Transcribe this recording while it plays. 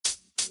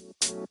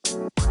Hey,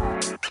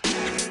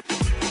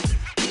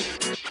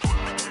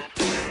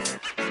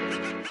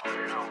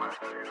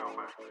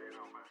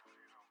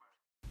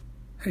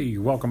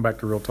 welcome back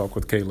to Real Talk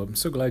with Caleb. I'm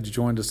so glad you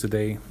joined us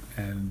today.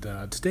 And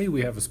today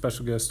we have a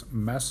special guest,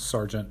 Master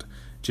Sergeant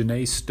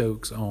Janae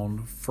Stokes,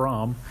 on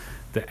from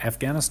the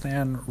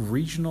Afghanistan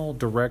Regional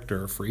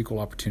Director for Equal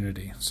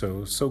Opportunity.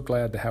 So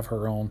glad to have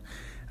her on.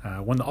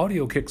 When the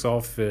audio kicks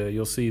off,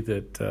 you'll see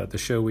that the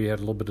show, we had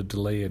a little bit of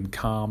delay in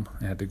comm.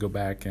 I had to go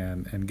back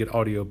and get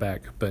audio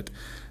back. But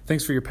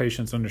thanks for your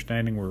patience,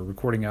 understanding. We're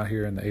recording out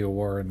here in the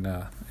AOR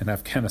in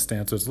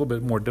Afghanistan, so it's a little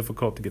bit more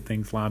difficult to get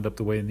things lined up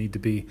the way they need to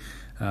be.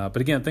 But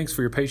again, thanks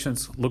for your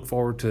patience. Look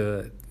forward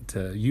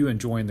to you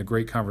enjoying the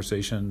great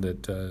conversation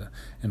that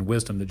and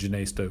wisdom that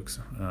Janae Stokes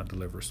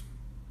delivers.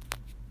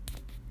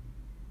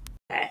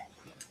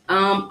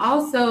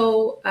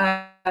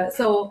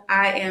 So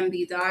I am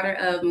the daughter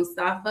of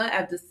Mustafa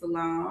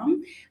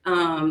Abdusalam,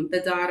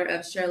 the daughter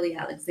of Shirley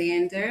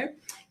Alexander,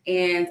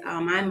 and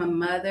I'm a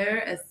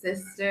mother, a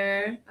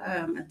sister,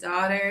 a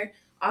daughter,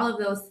 all of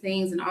those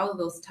things and all of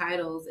those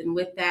titles. And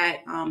with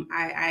that,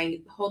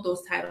 I hold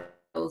those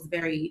titles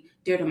very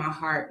dear to my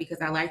heart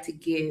because I like to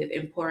give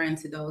and pour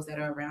into those that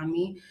are around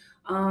me.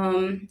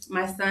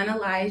 My son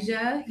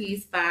Elijah,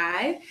 he's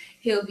 5.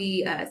 He'll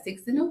be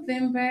 6 in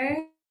November.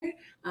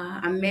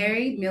 I'm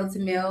married, male to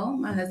male.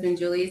 My husband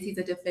Julius, he's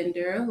a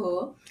defender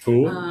who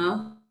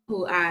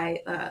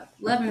I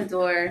love and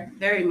adore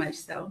very much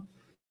so.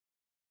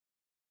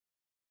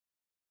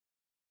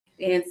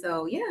 And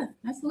so, yeah,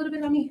 that's a little bit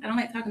about me. I don't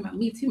like talking about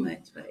me too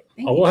much, but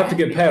we'll have to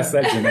get past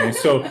that, Janae.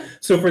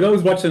 So for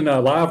those watching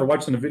live or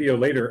watching the video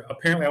later,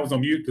 apparently I was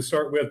on mute to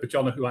start with, but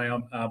y'all know who I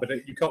am. But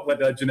you caught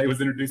what Janae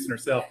was introducing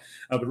herself.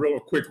 But real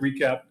quick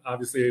recap,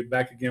 obviously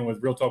back again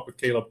with Real Talk with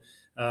Caleb.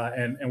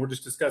 And we're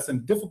just discussing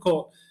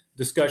difficult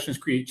discussions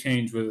create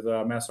change with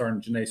Master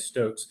Sergeant Janae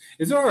Stokes.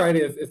 Is it all right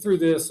if through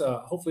this,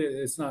 hopefully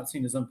it's not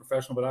seen as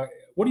unprofessional, but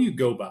what do you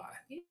go by?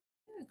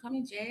 Call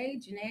me Jay,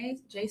 Janae,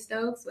 Jay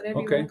Stokes,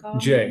 whatever you want to call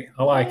me. Jay,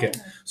 I like it.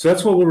 So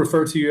that's what we'll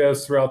refer to you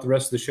as throughout the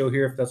rest of the show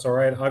here, if that's all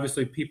right.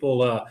 Obviously,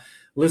 people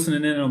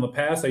listening in on the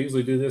past, I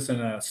usually do this in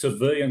a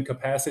civilian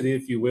capacity,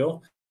 if you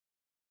will.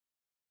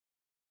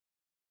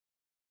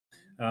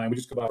 We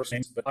just go by first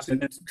names, but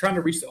I'm trying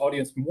to reach the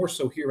audience more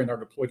so here in our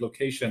deployed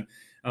location.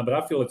 But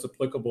I feel it's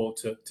applicable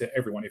to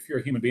everyone. If you're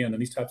a human being, then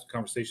these types of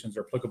conversations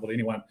are applicable to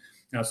anyone.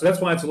 So that's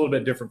why it's a little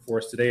bit different for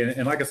us today.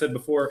 And like I said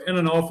before, in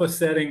an office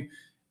setting,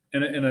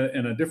 in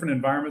a different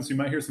environment, so you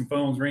might hear some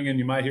phones ringing,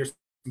 you might hear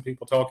some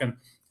people talking,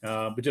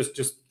 but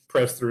just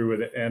press through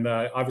with it. And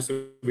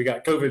obviously, we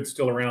got COVID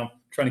still around,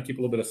 trying to keep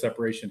a little bit of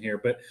separation here.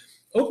 But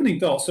opening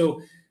thought.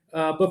 So.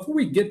 Before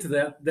we get to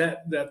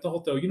that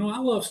thought, though, I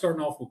love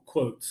starting off with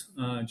quotes,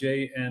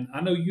 Jay. And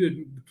I know you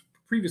had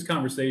previous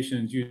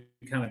conversations, you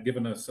kind of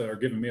given us or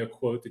given me a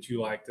quote that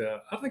you liked.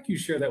 I'd like you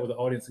to share that with the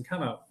audience and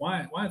kind of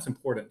why it's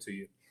important to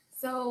you.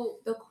 So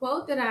the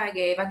quote that I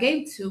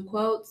gave 2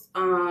 quotes,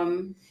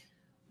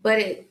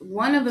 but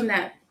one of them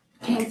that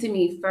came to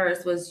me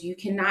first was, "You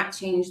cannot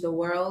change the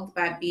world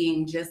by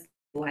being just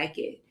like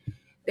it."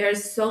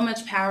 There's so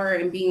much power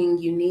in being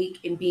unique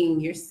and being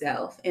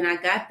yourself. And I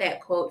got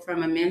that quote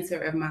from a mentor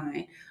of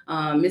mine,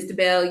 Mr.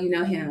 Bell, you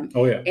know him.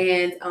 Oh, yeah.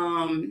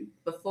 And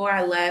before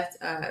I left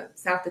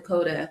South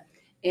Dakota,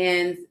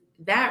 and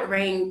that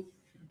rang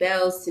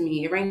bells to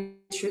me. It rang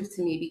truth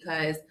to me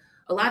because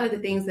a lot of the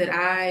things that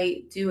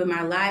I do in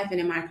my life and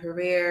in my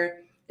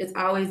career, it's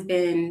always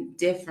been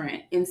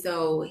different. And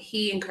so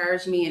he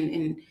encouraged me,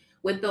 and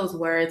with those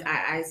words,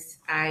 I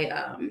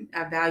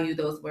value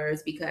those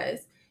words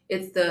because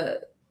it's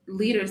the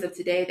leaders of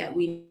today that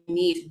we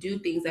need to do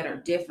things that are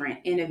different,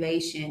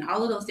 innovation,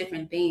 all of those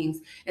different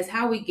things is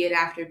how we get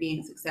after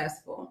being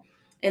successful.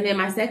 And then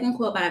my second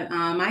quote by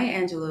Maya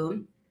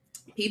Angelou: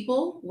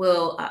 "People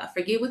will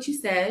forget what you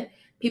said,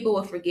 people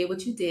will forget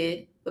what you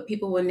did, but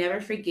people will never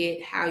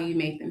forget how you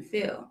made them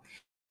feel."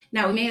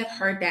 Now, we may have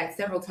heard that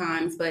several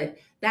times, but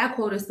that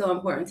quote is so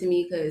important to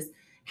me because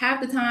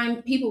half the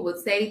time people would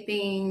say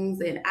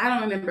things, and I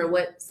don't remember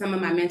what some of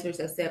my mentors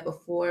have said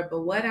before,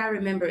 but what I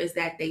remember is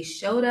that they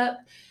showed up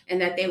and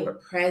that they were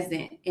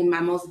present in my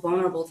most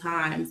vulnerable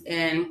times.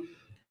 And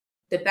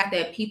the fact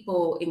that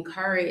people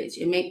encourage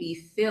and make me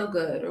feel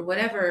good or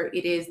whatever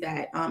it is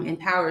that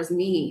empowers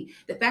me,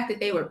 the fact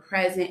that they were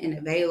present and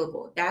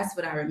available, that's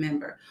what I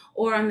remember.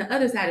 Or on the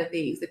other side of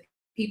things, if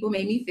people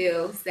made me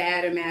feel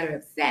sad or mad or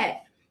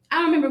upset, I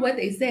don't remember what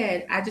they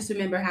said. I just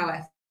remember how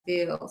I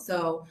feel.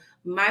 So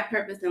my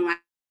purpose in life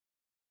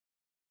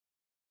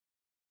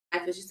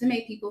is just to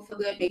make people feel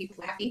good, make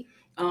people happy,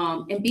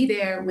 and be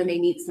there when they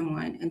need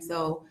someone. And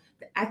so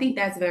I think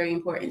that's very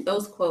important.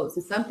 Those quotes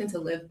and something to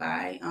live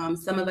by.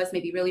 Some of us may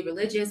be really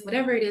religious,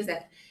 whatever it is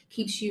that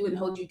keeps you and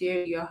holds you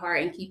dear to your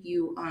heart and keep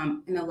you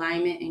in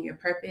alignment in your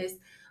purpose.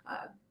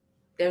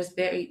 There's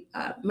very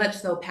much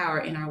so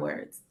power in our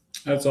words.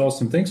 That's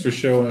awesome. Thanks for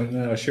sharing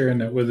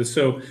that with us.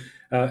 So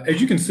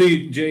As you can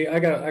see, Jay, I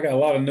got a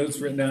lot of notes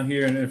written down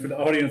here, and for the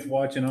audience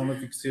watching, I don't know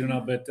if you can see it or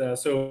not, but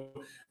so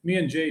me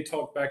and Jay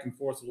talked back and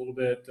forth a little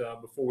bit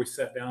before we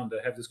sat down to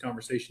have this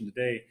conversation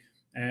today,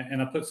 and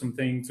I put some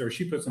things, or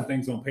she put some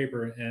things on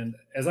paper, and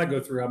as I go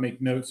through, I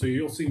make notes. So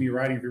you'll see me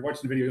writing. If you're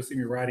watching the video, you'll see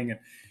me writing,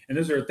 and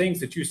those are things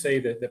that you say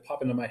that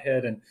pop into my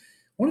head. And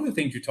one of the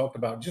things you talked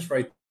about just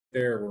right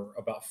there were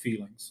about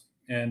feelings.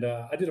 And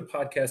I did a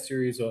podcast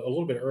series a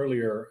little bit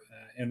earlier,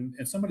 and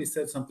somebody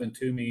said something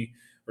to me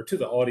or to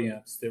the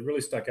audience that really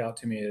stuck out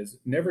to me is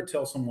never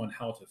tell someone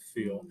how to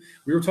feel.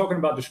 We were talking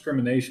about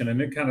discrimination, and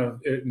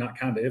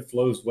it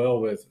flows well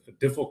with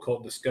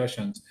difficult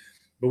discussions.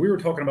 But we were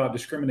talking about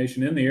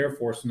discrimination in the Air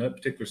Force in that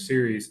particular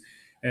series.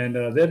 And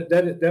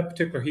that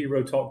particular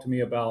hero talked to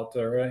me about,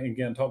 or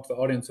again, talked to the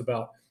audience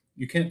about,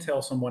 you can't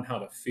tell someone how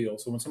to feel.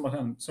 So when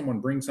someone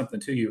brings something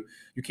to you,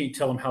 you can't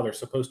tell them how they're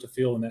supposed to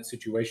feel in that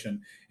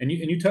situation. And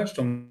you touched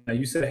on that.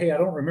 You said, hey, I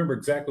don't remember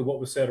exactly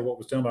what was said or what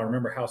was done, but I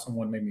remember how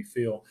someone made me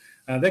feel.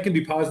 That can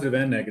be positive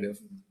and negative.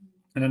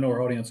 And I know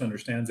our audience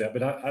understands that.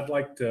 But I'd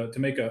like to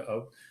make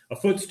a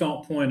foot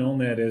stomp point on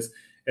that as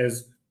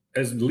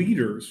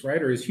leaders,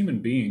 right, or as human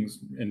beings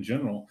in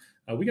general.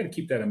 We got to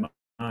keep that in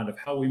mind of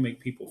how we make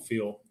people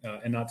feel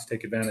and not to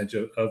take advantage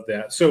of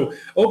that. So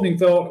opening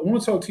thought, I want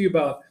to talk to you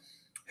about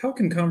how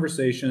can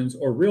conversations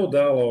or real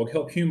dialogue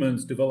help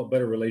humans develop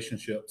better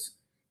relationships?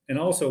 And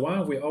also, why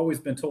have we always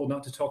been told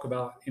not to talk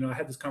about, I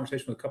had this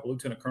conversation with a couple of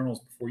lieutenant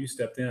colonels before you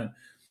stepped in.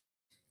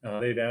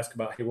 They'd ask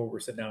about, hey, what we're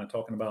sitting down and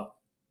talking about.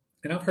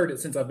 And I've heard it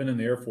since I've been in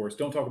the Air Force.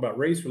 Don't talk about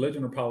race,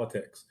 religion, or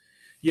politics.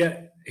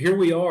 Yet here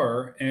we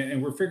are,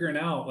 and we're figuring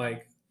out,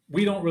 like,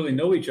 we don't really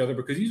know each other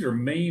because these are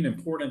main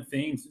important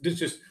things.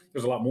 There's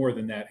a lot more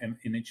than that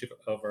in each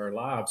of our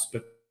lives,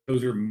 but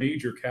those are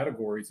major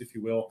categories, if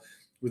you will,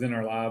 within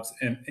our lives,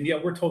 and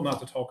yet we're told not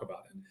to talk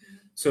about it. Mm-hmm.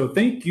 So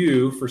thank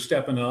you for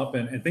stepping up,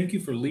 and thank you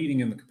for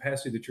leading in the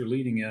capacity that you're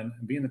leading in,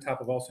 and being the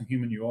type of awesome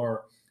human you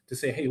are, to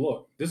say, hey,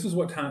 look, this is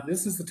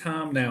the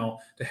time now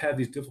to have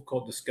these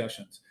difficult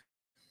discussions.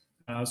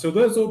 So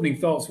those opening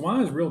thoughts,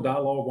 why is real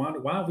dialogue,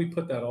 why have we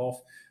put that off?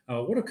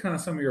 What are kind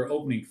of some of your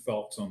opening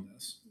thoughts on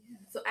this? Yeah,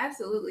 so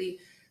absolutely.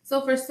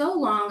 So for so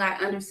long, I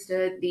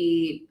understood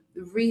the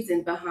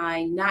reason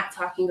behind not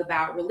talking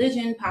about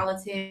religion,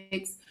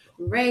 politics,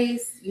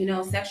 race,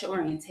 sexual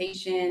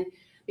orientation,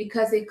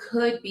 because it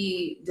could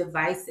be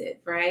divisive,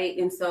 right?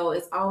 And so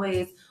it's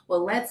always,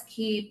 well, let's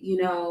keep,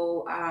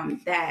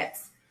 that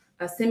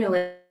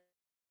assimilation,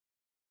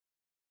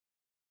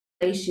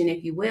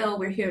 if you will.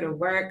 We're here to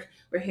work.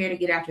 We're here to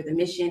get after the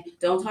mission.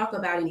 Don't talk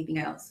about anything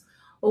else.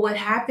 But what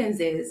happens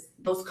is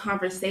those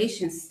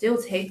conversations still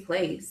take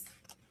place.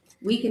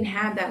 We can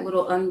have that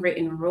little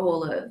unwritten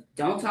rule of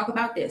don't talk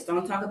about this,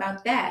 don't talk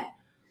about that.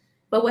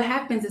 But what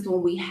happens is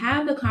when we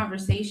have the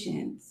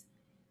conversations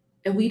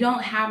and we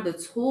don't have the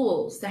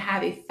tools to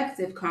have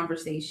effective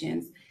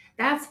conversations,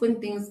 that's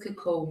when things could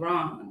go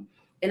wrong.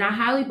 And I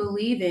highly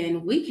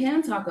believe we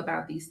can talk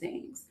about these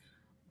things,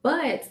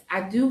 but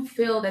I do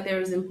feel that there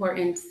is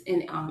importance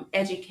in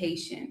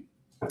education.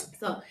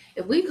 So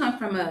if we come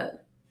from a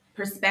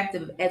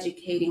perspective of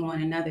educating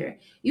one another,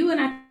 you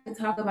and I can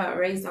talk about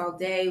race all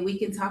day. We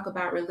can talk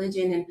about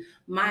religion and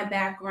my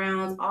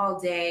backgrounds all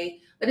day,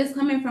 but it's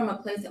coming from a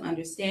place of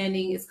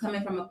understanding. It's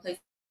coming from a place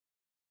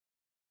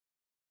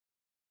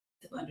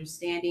of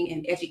understanding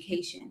and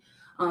education.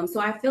 So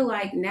I feel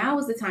like now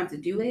is the time to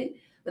do it.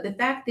 But the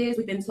fact is,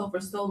 we've been told for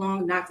so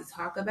long not to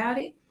talk about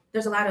it.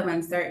 There's a lot of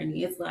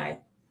uncertainty. It's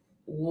like,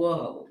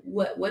 whoa,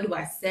 what do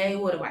I say?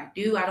 What do I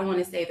do? I don't want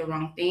to say the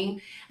wrong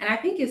thing. And I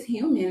think as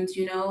humans,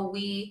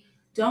 we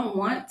don't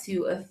want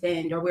to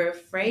offend, or we're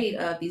afraid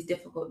of these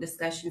difficult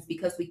discussions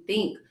because we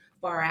think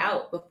far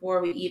out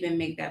before we even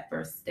make that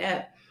first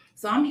step.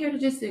 So I'm here to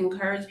just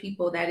encourage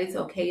people that it's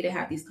okay to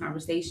have these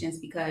conversations,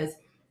 because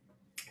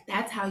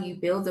that's how you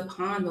build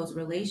upon those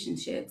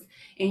relationships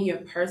in your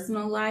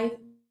personal life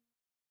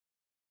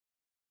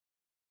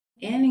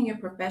and in your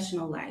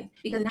professional life.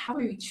 Because how are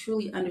we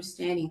truly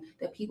understanding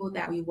the people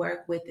that we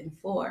work with and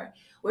for?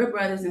 We're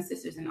brothers and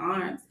sisters in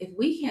arms. If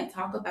we can't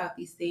talk about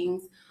these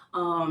things,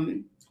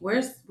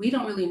 we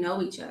don't really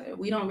know each other.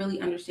 We don't really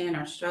understand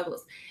our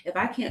struggles. If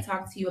I can't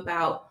talk to you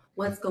about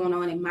what's going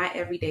on in my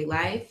everyday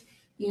life,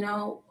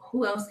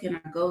 who else can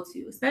I go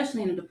to,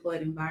 especially in a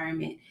deployed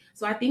environment?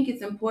 So I think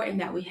it's important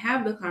that we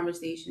have the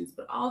conversations,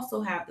 but also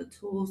have the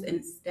tools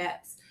and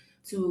steps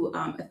to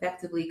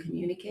effectively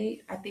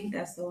communicate. I think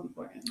that's so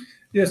important.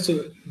 Yeah.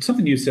 So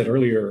something you said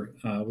earlier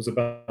was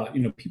about,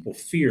 people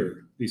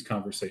fear these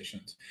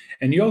conversations.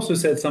 And you also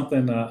said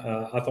something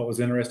I thought was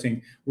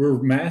interesting.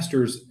 We're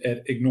masters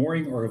at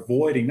ignoring or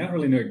avoiding, not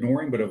really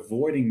ignoring, but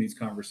avoiding these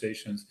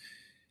conversations.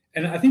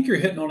 And I think you're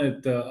hitting on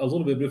it a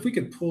little bit, but if we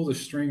could pull the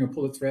string or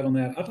pull the thread on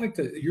that, I'd like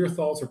your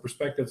thoughts or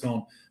perspectives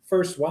on,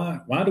 first, why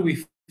do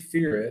we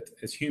fear it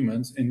as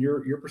humans, in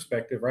your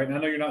perspective, right? And I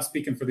know you're not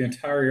speaking for the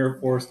entire Air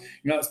Force,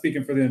 you're not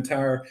speaking for the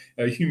entire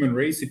human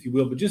race, if you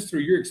will, but just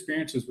through your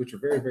experiences, which are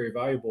very, very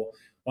valuable,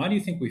 Why do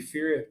you think we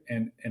fear it?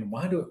 And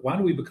why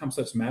do we become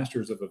such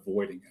masters of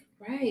avoiding it?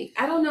 Right.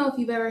 I don't know if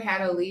you've ever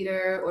had a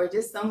leader or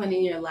just someone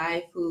in your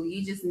life who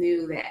you just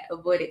knew that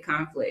avoided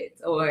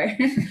conflict or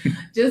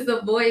just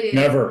avoided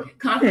Never.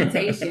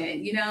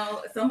 confrontation.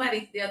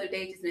 Somebody the other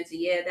day just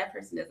mentioned, yeah, that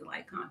person doesn't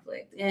like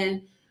conflict.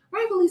 And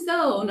rightfully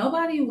so.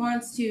 Nobody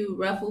wants to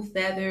ruffle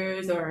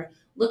feathers or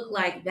look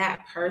like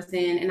that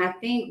person. And I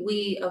think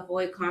we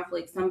avoid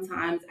conflict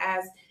sometimes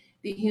as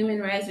the human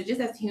race or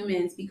just as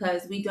humans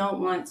because we don't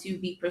want to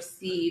be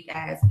perceived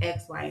as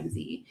X, Y, and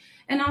Z.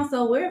 And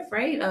also, we're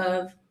afraid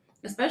of,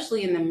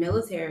 especially in the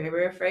military,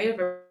 we're afraid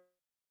of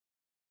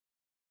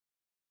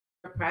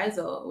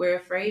reprisal. We're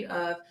afraid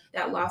of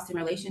that loss in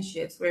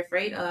relationships. We're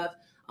afraid of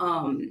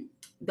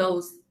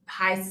those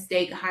high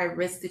stake, high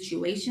risk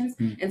situations.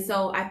 And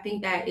so I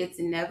think that it's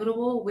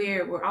inevitable.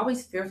 We're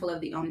always fearful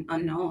of the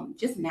unknown,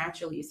 just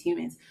naturally as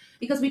humans,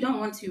 because we don't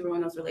want to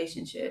ruin those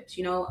relationships.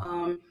 We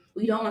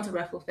don't want to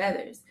ruffle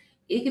feathers.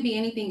 It could be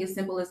anything as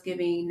simple as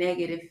giving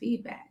negative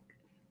feedback.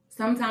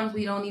 Sometimes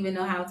we don't even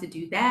know how to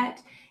do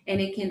that. And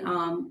it can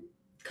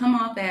come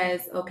off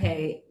as,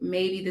 okay,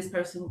 maybe this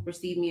person will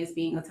perceive me as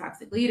being a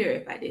toxic leader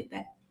if I did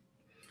that.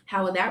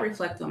 How would that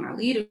reflect on my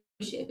leadership?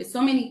 It's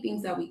so many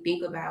things that we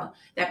think about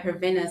that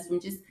prevent us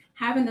from just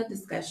having a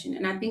discussion.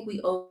 And I think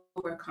we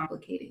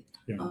overcomplicate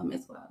it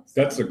as well.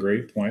 So. That's a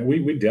great point.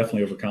 We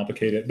definitely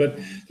overcomplicate it, but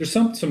there's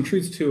some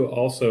truths to it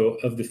also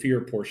of the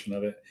fear portion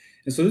of it.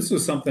 And so this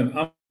was something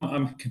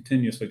I'm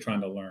continuously trying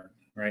to learn.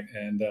 Right.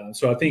 And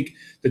so I think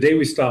the day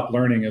we stop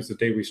learning is the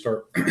day we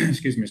start,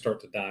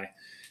 start to die.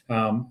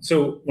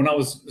 So when I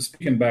was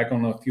speaking back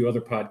on a few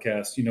other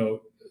podcasts,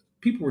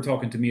 people were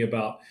talking to me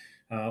about,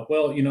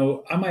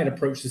 I might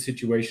approach the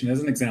situation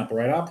as an example,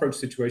 right? I approach the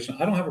situation.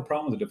 I don't have a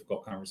problem with a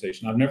difficult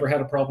conversation. I've never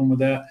had a problem with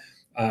that.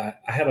 I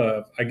had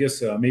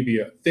maybe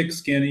a thick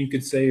skin, you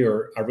could say,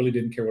 or I really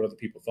didn't care what other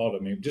people thought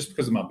of me just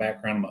because of my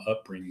background and my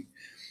upbringing.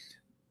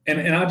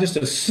 And I just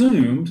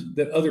assumed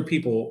that other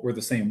people were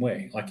the same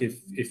way. Like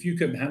if you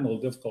couldn't handle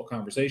a difficult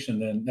conversation,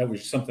 then that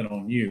was something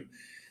on you.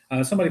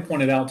 Somebody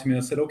pointed out to me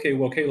and said, okay,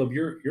 well, Caleb,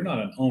 you're not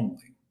an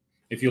only.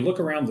 If you look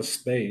around the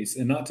space,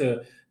 and not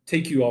to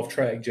take you off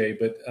track, Jay,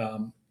 but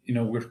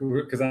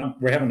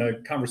we're having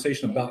a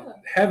conversation about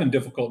having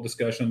difficult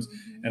discussions,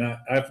 and I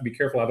have to be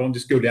careful. I don't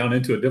just go down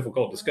into a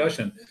difficult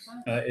discussion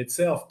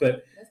itself,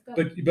 but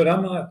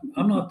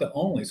I'm not the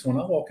only. So when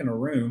I walk in a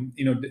room,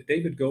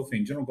 David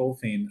Goldfein, General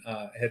Goldfein,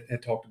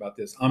 had talked about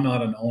this. I'm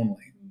not an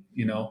only,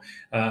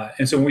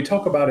 and so when we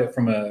talk about it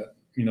from a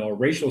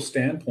racial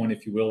standpoint,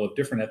 if you will, of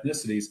different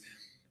ethnicities,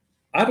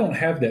 I don't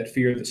have that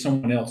fear that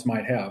someone else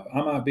might have.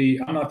 I'm not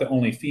the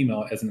only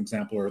female, as an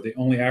example, or the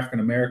only African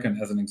American,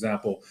 as an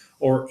example,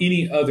 or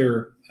any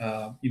other,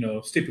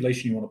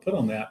 stipulation you want to put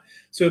on that.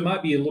 So it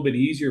might be a little bit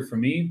easier for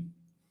me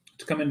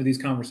to come into these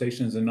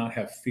conversations and not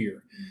have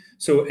fear.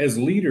 So as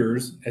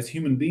leaders, as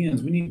human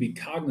beings, we need to be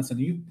cognizant.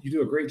 You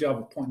do a great job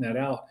of pointing that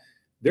out.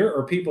 There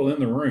are people in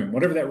the room,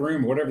 whatever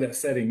that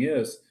setting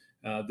is,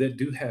 that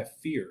do have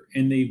fear,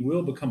 and they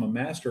will become a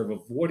master of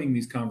avoiding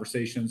these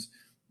conversations,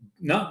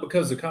 not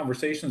because the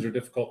conversations are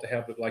difficult to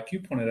have, but like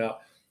you pointed out,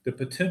 the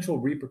potential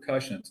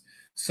repercussions.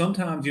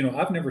 Sometimes,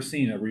 I've never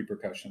seen a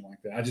repercussion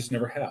like that. I just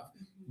never have,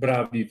 but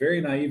I'd be very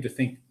naive to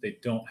think they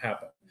don't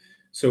happen.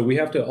 So we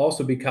have to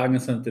also be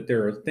cognizant that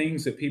there are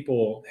things that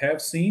people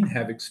have seen,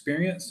 have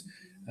experienced,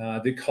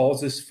 that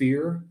causes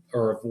fear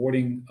or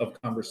avoiding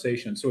of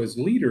conversation. So as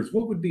leaders,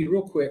 what would be,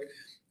 real quick,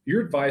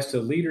 your advice to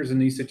leaders in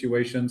these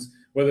situations,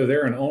 whether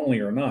they're an only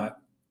or not,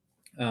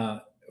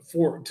 to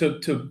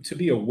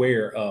be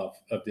aware of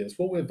this?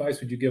 What advice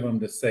would you give them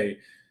to say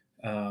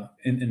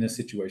in this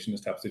situation,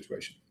 this type of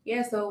situation?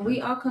 Yeah, so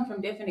we all come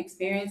from different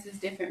experiences,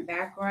 different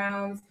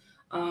backgrounds.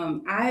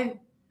 I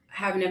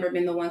have never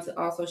been the one to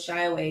also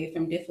shy away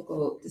from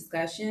difficult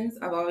discussions.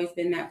 I've always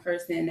been that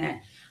person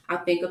that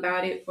I'll think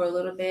about it for a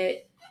little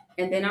bit,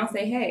 and then I'll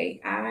say, hey,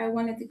 I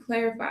wanted to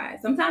clarify.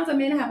 Sometimes I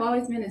may not have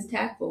always been as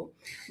tactful,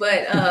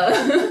 but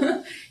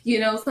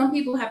some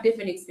people have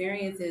different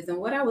experiences. And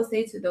what I would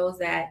say to those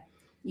that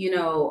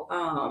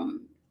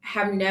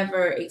have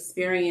never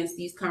experienced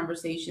these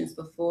conversations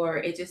before,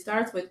 it just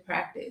starts with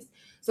practice.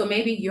 So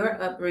maybe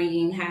your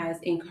upbringing has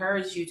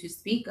encouraged you to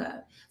speak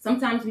up.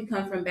 Sometimes we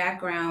come from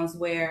backgrounds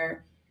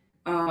where,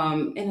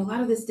 and a lot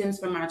of this stems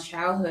from our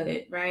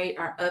childhood, right?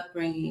 Our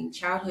upbringing,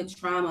 childhood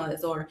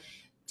traumas or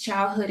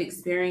childhood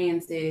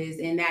experiences,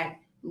 and that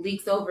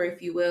leaks over,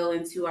 if you will,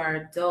 into our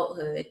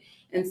adulthood.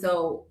 And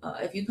so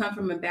if you come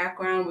from a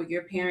background where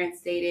your parents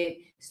stated,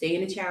 stay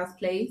in a child's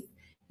place,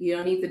 you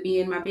don't need to be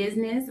in my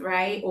business,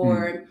 right?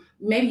 Or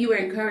maybe you were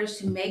encouraged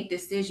to make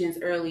decisions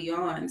early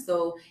on.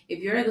 So if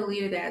you're the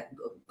leader that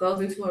goes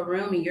into a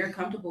room and you're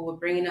comfortable with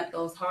bringing up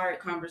those hard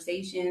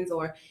conversations,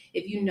 or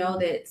if you know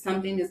that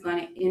something is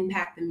going to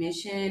impact the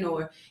mission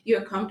or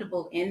you're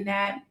comfortable in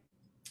that,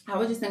 I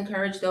would just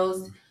encourage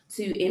those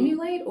to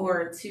emulate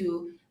or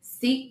to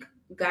seek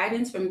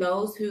guidance from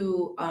those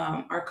who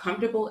are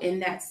comfortable in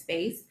that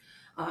space,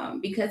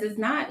 because it's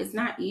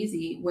not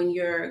easy when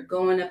you're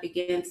going up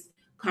against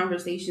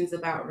conversations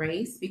about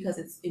race because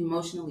it's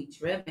emotionally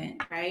driven,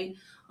 right?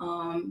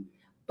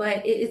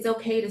 But it's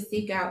okay to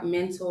seek out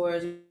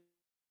mentors,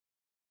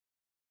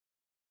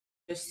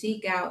 or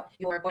seek out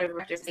your board of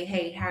directors, say,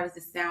 hey, how does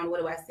this sound? What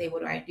do I say?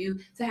 What do I do?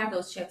 To have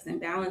those checks and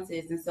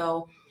balances. And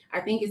so I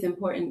think it's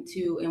important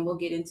to, and we'll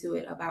get into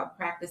it, about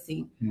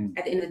practicing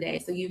at the end of the day.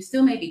 So you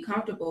still may be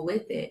comfortable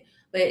with it,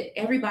 but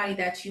everybody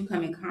that you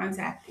come in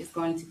contact is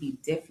going to be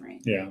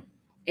different. Yeah.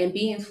 And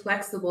being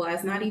flexible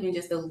as not even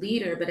just a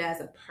leader, but as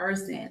a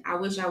person. I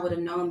wish I would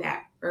have known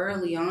that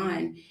early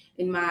on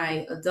in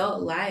my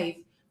adult life,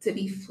 to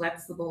be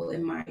flexible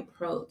in my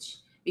approach,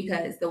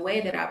 because the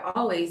way that I've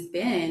always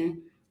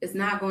been is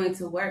not going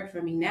to work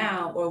for me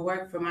now, or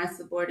work for my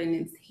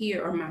subordinates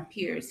here or my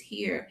peers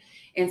here.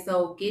 And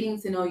so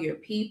getting to know your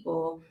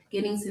people,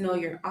 getting to know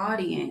your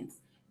audience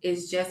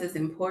is just as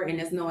important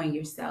as knowing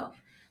yourself.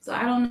 So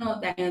I don't know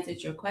if that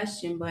answered your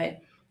question, but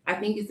I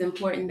think it's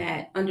important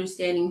that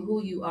understanding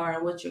who you are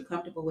and what you're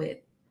comfortable with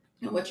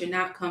and what you're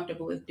not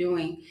comfortable with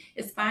doing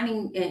is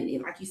finding,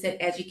 and like you said,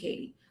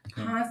 educating,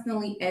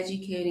 constantly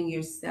educating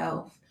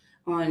yourself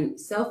on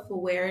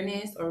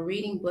self-awareness, or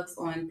reading books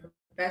on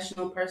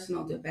professional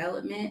personal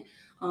development,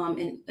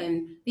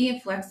 and being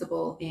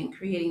flexible in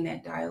creating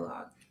that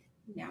dialogue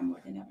now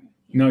more than ever.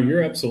 No,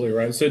 you're absolutely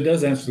right. So it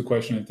does answer the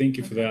question, and thank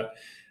you for that.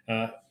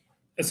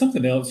 As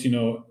something else,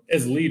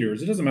 as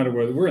leaders, it doesn't matter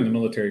whether we're in the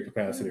military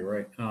capacity,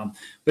 right?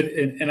 But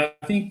I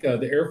think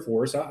the Air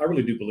Force, I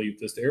really do believe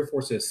this. The Air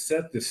Force has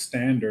set the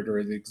standard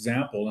or the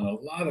example in a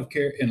lot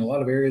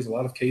of areas, a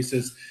lot of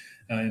cases,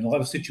 in a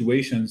lot of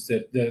situations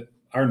that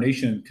our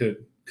nation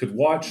could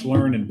watch,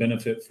 learn, and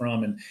benefit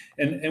from,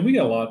 and we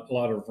got a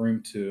lot of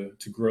room to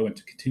grow and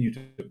to continue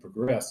to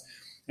progress.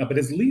 But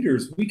as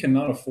leaders, we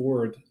cannot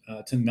afford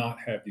to not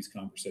have these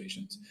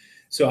conversations.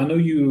 So I know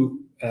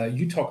you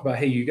talk about,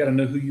 hey, you got to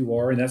know who you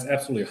are, and that's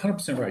absolutely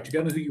 100% right. You got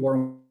to know who you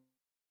are,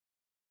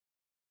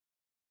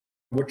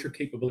 what your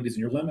capabilities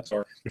and your limits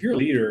are. If you're a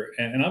leader,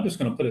 and I'm just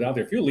going to put it out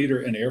there, if you're a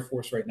leader in the Air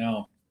Force right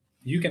now,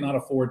 you cannot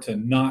afford to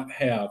not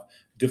have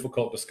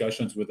difficult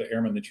discussions with the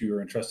airmen that you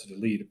are entrusted to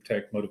lead, to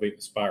protect, motivate,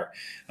 inspire.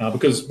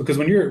 Because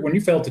when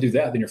you fail to do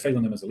that, then you're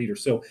failing them as a leader.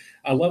 So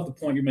I love the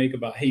point you make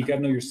about, hey, you got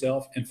to know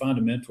yourself and find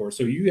a mentor.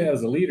 So you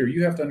as a leader,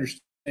 you have to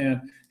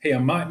understand, hey, I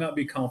might not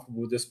be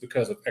comfortable with this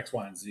because of X,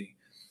 Y, and Z.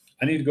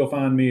 I need to go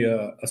find me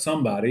a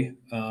somebody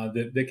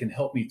that can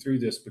help me through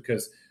this,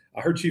 because I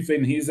heard Chief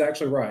Aiden, he's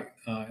actually right.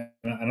 And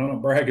I'm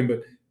not bragging,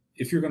 but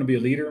if you're going to be a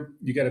leader,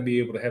 you got to be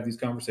able to have these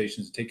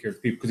conversations and take care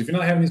of people. Because if you're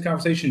not having these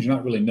conversations, you're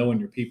not really knowing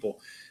your people.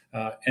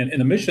 And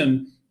the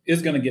mission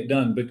is going to get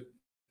done. But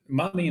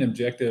my main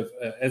objective,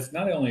 as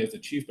not only as a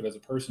chief, but as a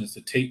person, is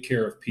to take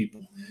care of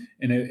people. Mm-hmm.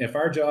 And if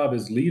our job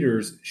as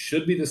leaders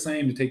should be the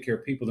same, to take care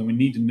of people, then we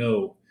need to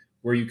know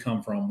where you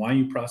come from, why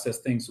you process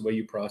things the way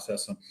you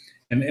process them.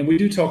 And we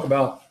do talk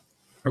about,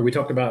 or we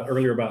talked about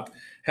earlier, about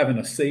having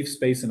a safe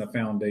space and a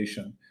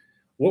foundation.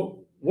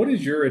 What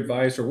is your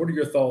advice, or what are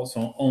your thoughts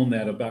on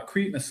that, about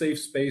creating a safe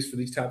space for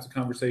these types of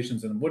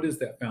conversations, and what is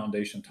that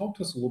foundation? Talk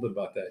to us a little bit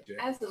about that, Jay.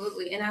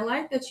 Absolutely. And I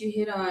like that you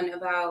hit on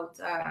about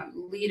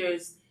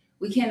leaders.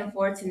 We can't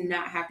afford to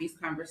not have these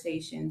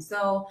conversations.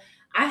 So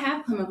I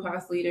have come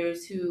across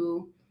leaders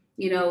who,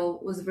 they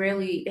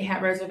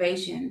have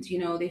reservations.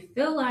 They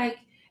feel like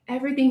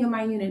everything in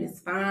my unit is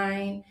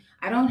fine.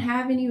 I don't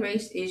have any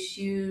race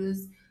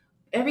issues.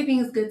 Everything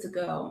is good to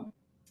go.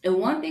 And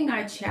one thing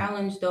I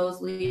challenge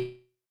those leaders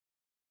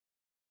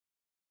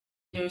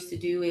to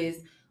do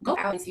is go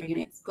out into your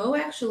units, go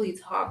actually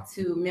talk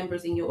to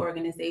members in your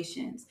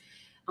organizations,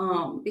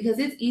 because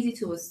it's easy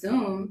to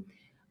assume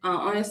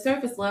on a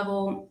surface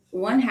level.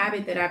 One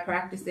habit that I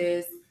practice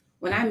is,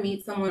 when I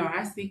meet someone or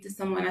I speak to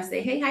someone, I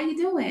say, hey, how you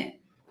doing?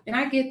 And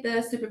I get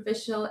the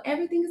superficial,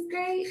 everything is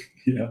great.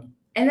 Yeah.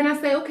 And then I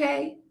say,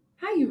 okay,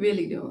 how you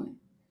really doing?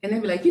 And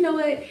they'll be like, you know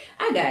what?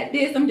 I got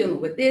this. I'm dealing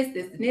with this,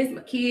 and this,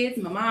 my kids,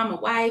 my mom, my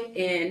wife,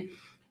 and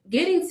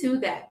getting to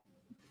that,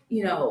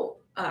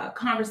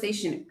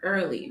 conversation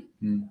early,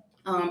 and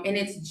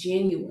it's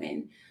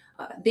genuine.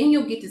 Then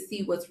you'll get to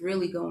see what's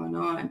really going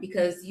on,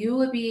 because you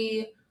would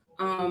be,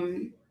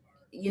 to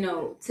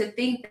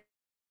think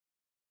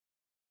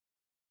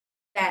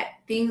that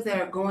things that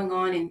are going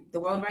on in the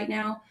world right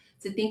now,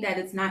 to think that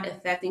it's not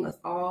affecting us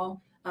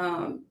all.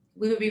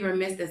 We would be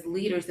remiss as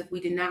leaders if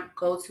we did not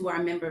go to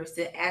our members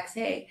to ask,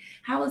 hey,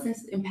 how is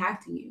this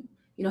impacting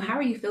you? How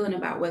are you feeling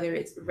about whether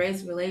it's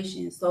race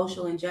relations,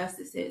 social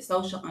injustices,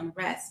 social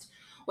unrest,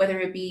 whether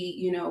it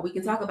be, we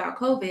can talk about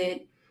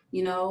COVID,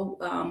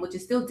 which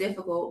is still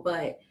difficult,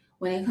 but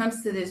when it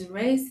comes to this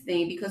race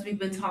thing, because we've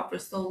been taught for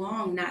so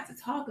long not to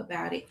talk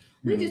about it,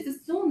 we just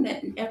assume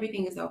that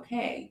everything is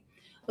okay.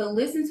 But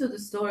listen to the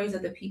stories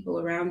of the people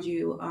around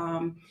you.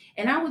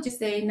 And I would just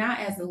say, not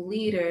as the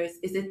leaders,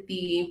 is it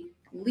the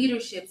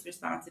leadership's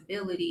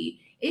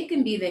responsibility. It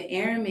can be the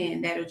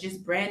airmen that are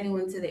just brand new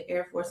into the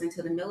Air Force,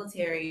 into the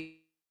military,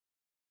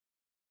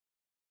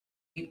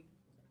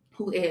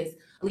 who is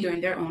a leader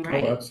in their own Oh,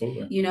 right.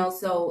 absolutely. You know,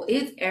 so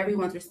it's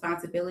everyone's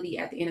responsibility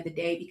at the end of the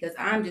day, because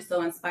I'm just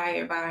so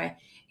inspired by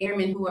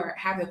airmen who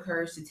have the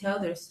courage to tell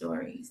their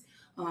stories.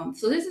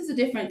 So this is a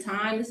different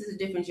time. This is a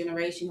different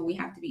generation, and we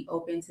have to be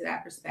open to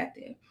that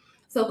perspective.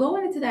 So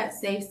going into that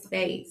safe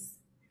space.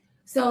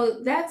 So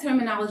that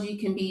terminology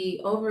can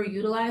be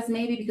overutilized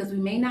maybe because we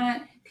may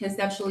not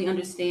conceptually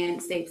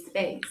understand safe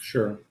space.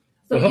 Sure.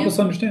 So Well, help us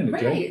understand it,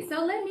 Jay. right.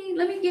 So let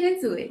me get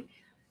into it.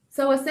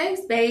 So a safe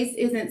space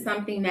isn't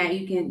something that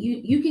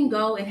you can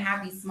go and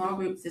have these small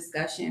groups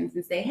discussions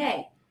and say,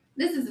 hey,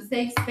 this is a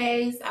safe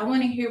space. I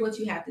want to hear what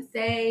you have to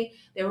say.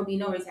 There will be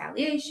no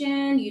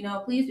retaliation. You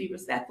know, please be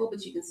respectful,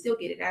 but you can still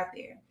get it out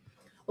there.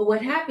 But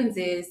what happens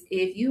is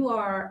if you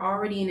are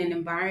already in an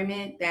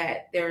environment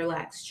that there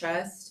lacks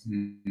trust,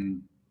 Mm-hmm.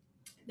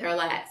 there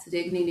lacks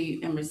dignity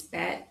and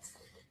respect,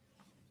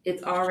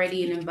 it's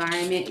already an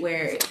environment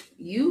where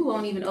you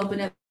won't even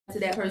open up to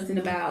that person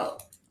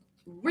about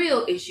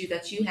real issues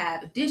that you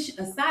have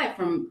aside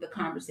from the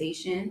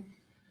conversation.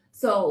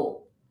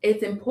 So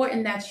it's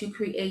important that you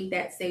create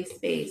that safe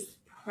space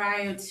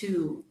prior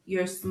to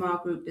your small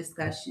group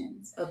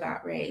discussions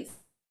about race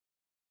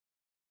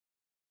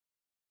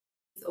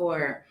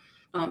or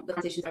the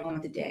conversations that are going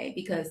on today,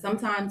 because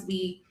sometimes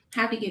we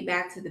have to get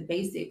back to the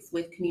basics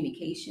with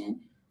communication.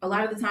 A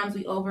lot of the times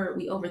we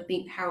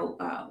overthink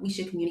how we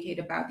should communicate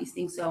about these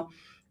things. So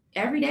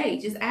every day,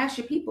 just ask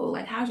your people,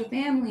 like, how's your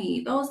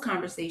family? Those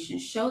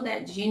conversations show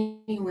that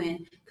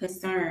genuine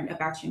concern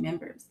about your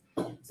members.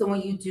 So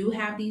when you do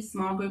have these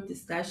small group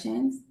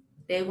discussions,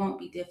 they won't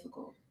be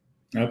difficult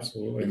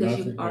Absolutely. because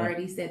Nothing, you've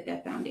already set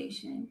that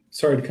foundation.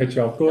 Sorry to cut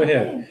you off. Go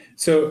ahead.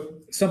 So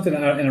something,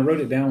 and I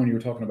wrote it down when you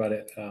were talking about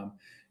it.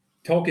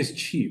 Talk is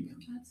cheap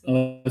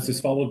unless it's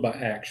followed by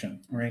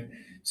action, right?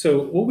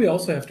 So what we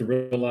also have to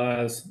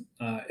realize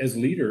as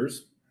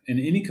leaders in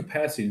any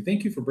capacity, and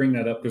thank you for bringing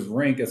that up, because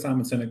rank, as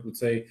Simon Sinek would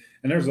say,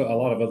 and there's a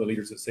lot of other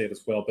leaders that say it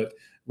as well, but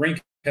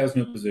rank has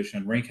no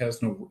position,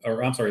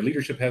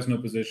 leadership has no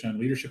position,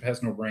 leadership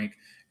has no rank.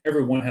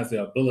 Everyone has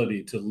the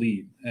ability to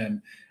lead.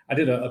 And I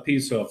did a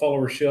piece of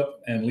followership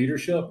and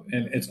leadership,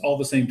 and it's all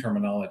the same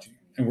terminology.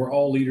 And we're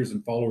all leaders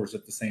and followers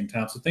at the same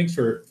time. So thanks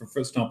for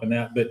foot stomping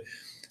that. But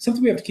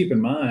something we have to keep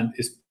in mind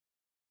is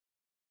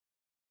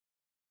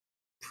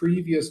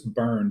previous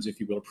burns, if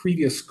you will,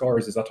 previous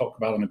scars, as I talked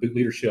about in a big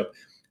leadership.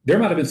 There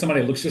might have been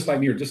somebody that looks just like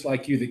me or just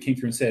like you that came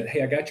through and said,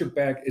 hey, I got your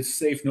back. It's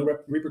safe. No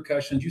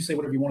repercussions. You say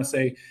whatever you want to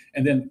say.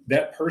 And then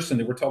that person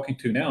that we're talking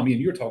to now, me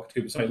and you're talking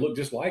to, but somebody looked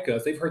just like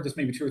us. They've heard this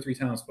maybe 2 or 3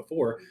 times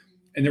before,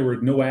 and there were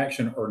no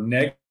action or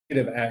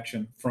negative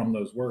action from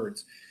those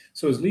words.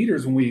 So as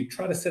leaders, when we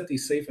try to set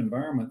these safe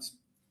environments,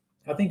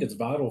 I think it's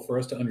vital for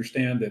us to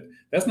understand that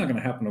that's not going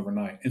to happen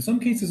overnight. In some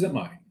cases, it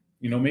might.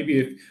 You know, maybe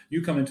if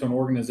you come into an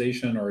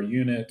organization or a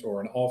unit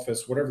or an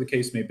office, whatever the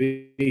case may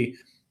be,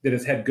 that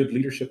has had good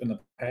leadership in the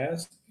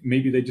past,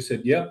 maybe they just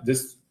said, yep,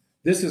 this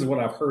is what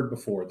I've heard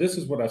before. This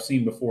is what I've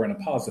seen before in a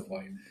positive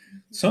light.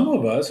 Some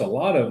of us, a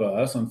lot of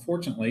us,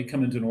 unfortunately,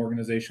 come into an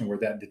organization where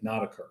that did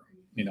not occur,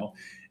 you know,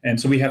 and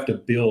so we have to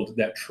build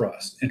that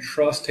trust, and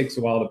trust takes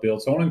a while to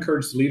build. So I want to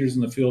encourage the leaders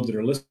in the field that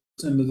are listening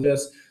to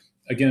this,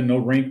 again, no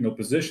rank, no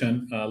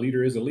position,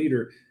 leader is a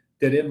leader,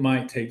 that it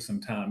might take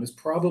some time. It's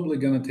probably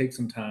going to take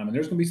some time, and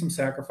there's going to be some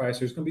sacrifice.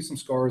 There's going to be some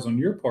scars on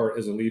your part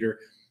as a leader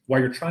while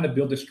you're trying to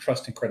build this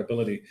trust and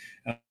credibility.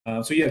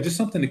 So yeah, just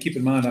something to keep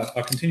in mind.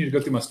 I'll continue to go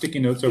through my sticky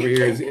notes over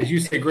here. As you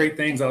say great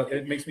things,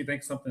 it makes me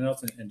think of something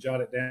else and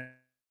jot it down.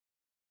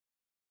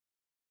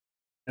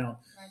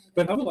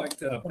 But I would like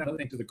to point out another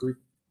thing to the group.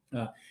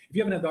 If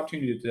you haven't had the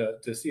opportunity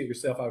to see it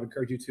yourself, I would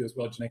encourage you to as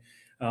well, Janae.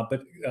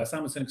 But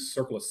Simon Sinek's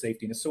circle of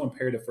safety, and it's so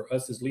imperative for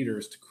us as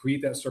leaders to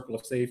create that circle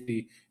of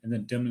safety and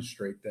then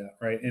demonstrate that,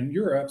 right? And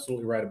you're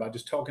absolutely right about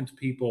just talking to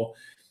people,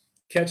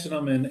 catching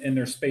them in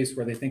their space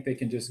where they think they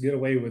can just get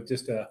away with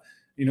just a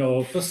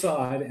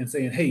facade and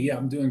saying, hey, yeah,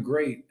 I'm doing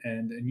great.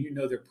 And you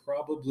know they're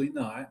probably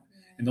not.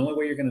 And the only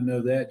way you're going to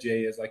know that,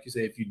 Jay, is like you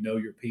say, if you know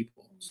your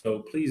people. So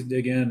please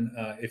dig in.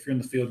 If you're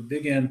in the field,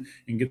 dig in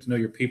and get to know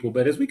your people.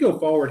 But as we go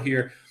forward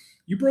here,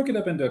 you broke it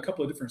up into a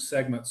couple of different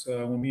segments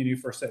when me and you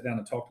first sat down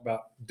and talked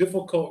about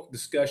difficult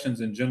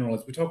discussions in general.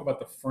 As we talk about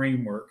the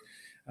framework,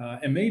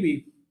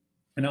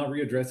 and I'll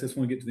readdress this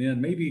when we get to the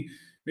end, maybe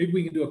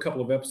we can do a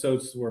couple of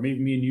episodes where maybe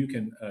me and you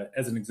can,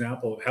 as an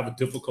example, have a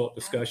difficult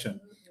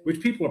discussion, which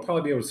people will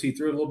probably be able to see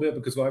through a little bit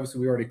because obviously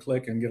we already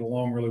click and get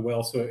along really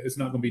well. So it's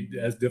not going to be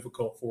as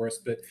difficult for us,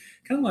 but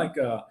kind of like,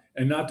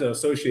 and not to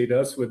associate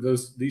us with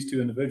these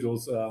two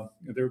individuals.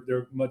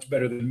 They're much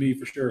better than me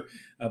for sure.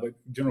 But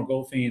General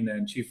Goldfein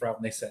and Chief Ralph,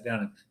 they sat down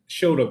and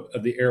showed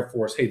of the Air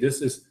Force, hey,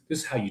 this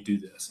is how you do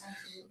this.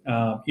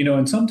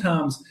 And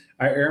sometimes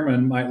our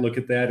airmen might look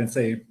at that and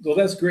say, well,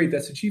 that's great.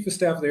 That's the Chief of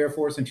Staff of the Air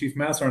Force and Chief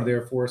Master Sergeant of the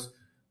Air Force.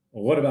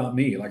 Well, what about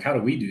me? Like, how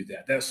do we do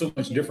that? That's so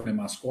much different in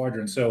my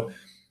squadron. So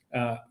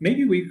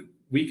maybe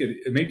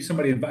maybe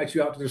somebody invites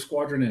you out to their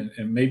squadron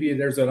and maybe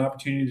there's an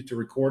opportunity to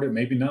record it,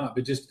 maybe not,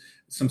 but just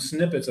some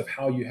snippets of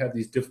how you have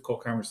these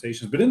difficult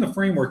conversations. But in the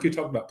framework, you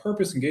talk about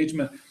purpose,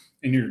 engagement,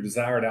 and your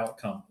desired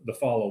outcome, the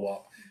follow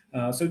up.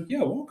 So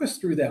yeah, walk us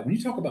through that. When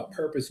you talk about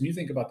purpose and you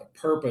think about the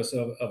purpose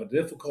of a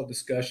difficult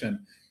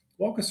discussion,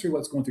 walk us through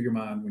what's going through your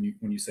mind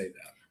when you say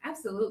that.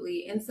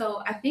 Absolutely. And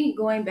so I think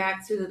going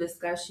back to the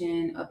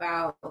discussion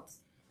about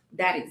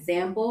that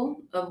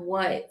example of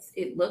what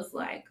it looks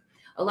like,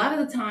 a lot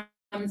of the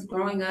times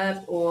growing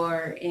up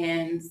or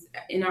in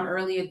our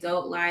early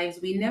adult lives,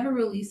 we never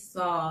really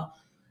saw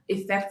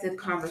effective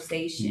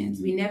conversations.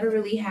 We never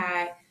really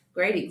had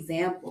great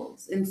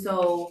examples. And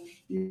so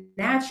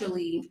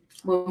naturally,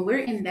 when we're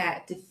in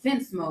that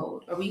defense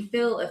mode, or we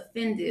feel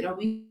offended, or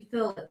we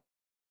feel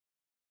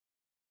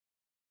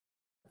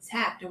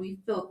attacked, or we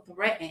feel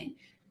threatened,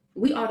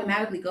 we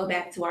automatically go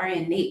back to our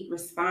innate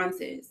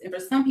responses. And for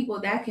some people,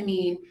 that can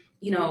mean,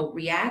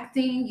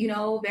 reacting,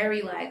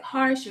 very like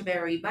harsh or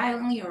very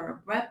violently or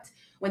abrupt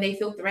when they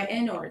feel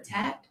threatened or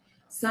attacked.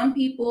 Some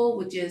people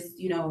would just,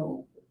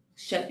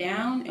 shut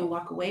down and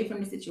walk away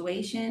from the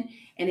situation,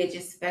 and it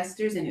just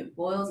festers and it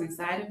boils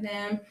inside of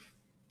them.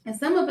 And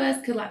some of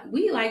us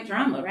we like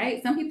drama,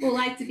 right? Some people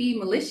like to be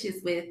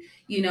malicious with,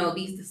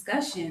 these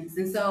discussions.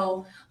 And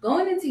so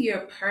going into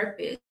your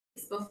purpose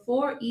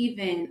before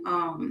even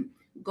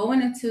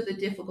going into the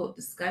difficult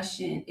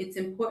discussion, it's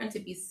important to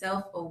be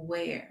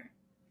self-aware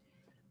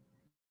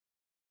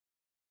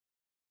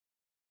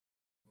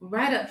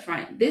right up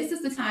front. This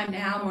is the time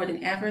now more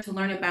than ever to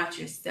learn about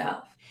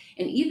yourself.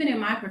 And even in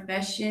my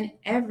profession,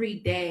 every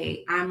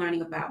day I'm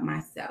learning about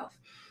myself.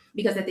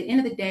 Because at the end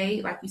of the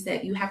day, like you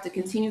said, you have to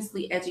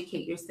continuously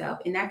educate yourself.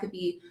 And that could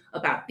be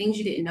about things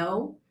you didn't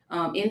know.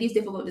 In these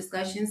difficult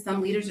discussions,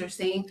 some leaders are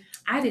saying,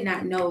 I did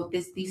not know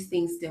these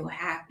things still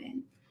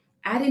happen.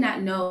 I did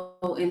not know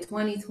in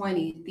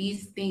 2020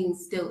 these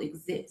things still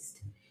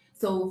exist.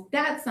 So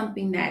that's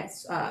something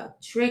that's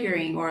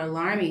triggering or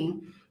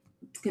alarming.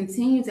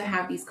 Continue to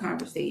have these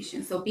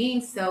conversations. So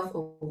being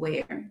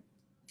self-aware,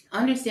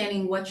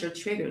 understanding what your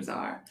triggers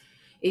are.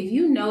 If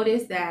you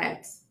notice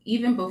that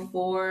even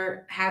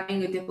before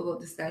having a difficult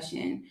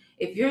discussion,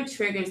 if your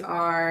triggers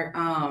are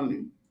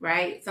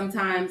right,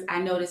 sometimes I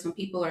notice when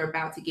people are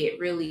about to get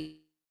really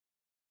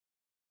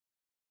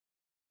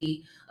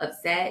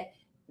upset,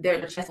 their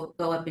chest will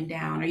go up and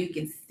down, or you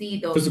can see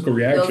those physical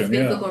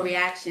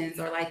reactions,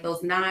 or like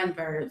those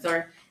non-verbs,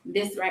 or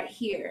this right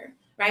here,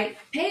 right?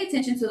 Pay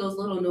attention to those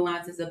little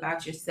nuances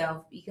about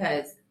yourself,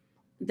 because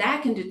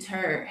that can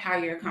deter how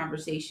your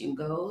conversation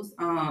goes.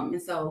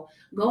 And so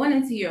going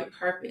into your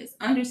purpose,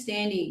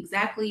 understanding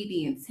exactly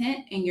the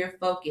intent and your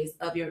focus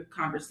of your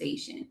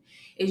conversation.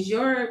 Is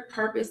your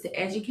purpose to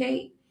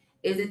educate?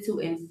 Is it to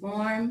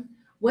inform?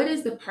 What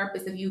is the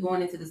purpose of you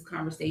going into this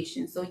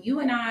conversation? So you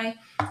and I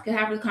could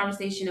have a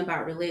conversation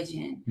about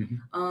religion.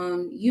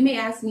 You may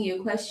ask me a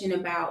question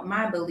about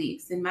my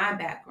beliefs and my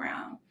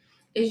background.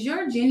 Is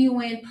your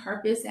genuine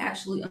purpose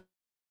actually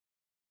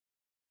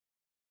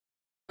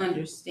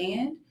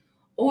understand?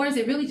 Or is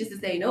it really just to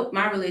say, nope,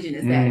 my religion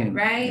is bad,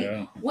 right?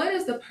 Yeah. What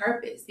is the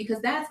purpose?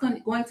 Because that's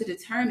going to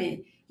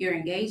determine your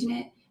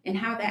engagement and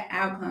how that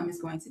outcome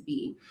is going to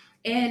be.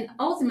 And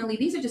ultimately,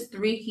 these are just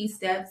 3 key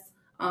steps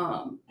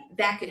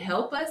that could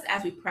help us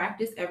as we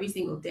practice every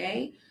single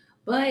day.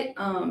 But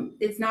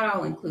it's not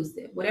all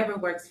inclusive, whatever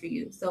works for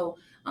you. So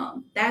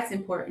that's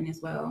important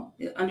as well,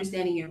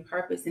 understanding your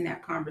purpose in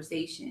that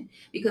conversation.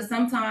 Because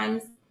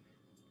sometimes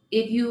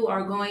if you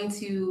are going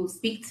to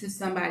speak to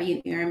somebody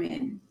in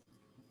airman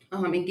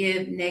and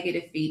give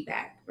negative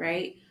feedback,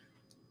 right?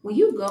 When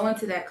you go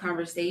into that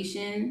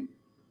conversation,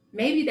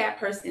 maybe that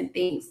person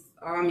thinks,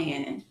 oh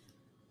man,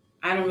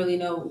 I don't really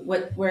know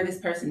where this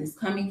person is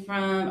coming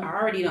from. I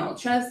already don't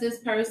trust this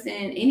person.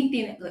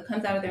 Anything that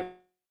comes out of their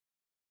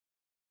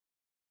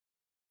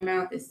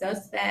mouth is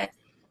suspect.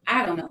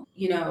 I don't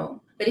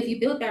know. But if you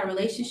build that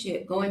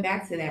relationship, going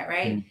back to that,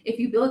 right? If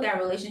you build that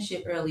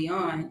relationship early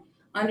on,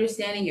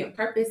 understanding your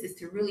purpose is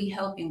to really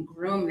help and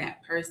groom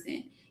that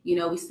person.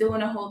 We still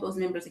want to hold those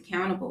members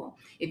accountable.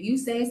 If you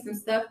say some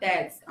stuff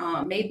that's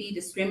maybe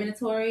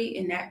discriminatory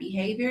in that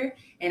behavior,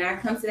 and I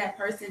come to that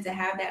person to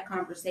have that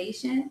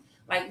conversation,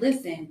 like,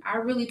 listen, I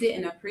really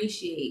didn't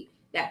appreciate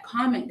that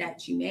comment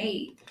that you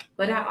made,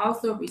 but I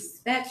also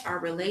respect our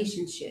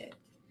relationship.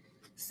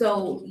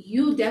 So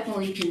you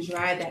definitely can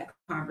drive that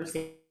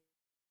conversation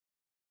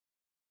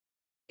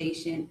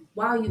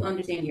while you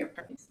understand your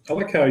purpose. I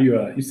like how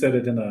you said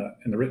it in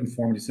the written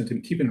form you sent to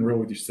me, keeping it real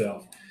with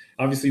yourself.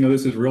 Obviously,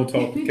 this is real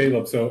talk with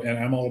Caleb. So, and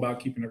I'm all about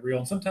keeping it real.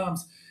 And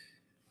sometimes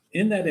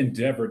in that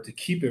endeavor to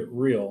keep it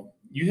real,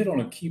 you hit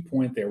on a key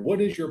point there.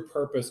 What is your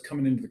purpose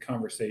coming into the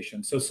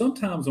conversation? So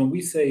sometimes when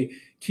we say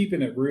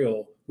keeping it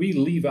real, we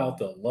leave out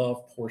the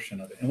love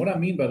portion of it. And what I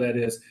mean by that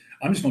is,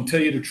 I'm just going to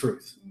tell you the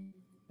truth.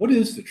 What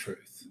is the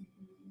truth?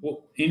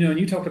 Well, and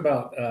you talked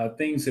about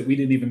things that we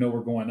didn't even know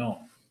were going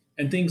on,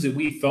 and things that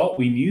we thought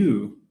we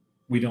knew,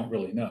 we don't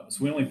really know.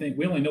 So we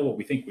only know what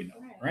we think we know,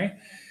 right?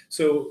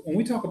 So when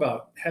we talk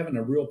about having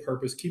a real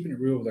purpose, keeping it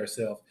real with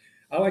ourselves,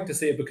 I like to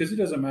say it because it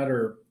doesn't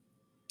matter.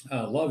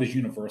 Love is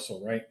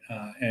universal, right?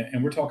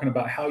 And we're talking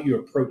about how you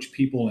approach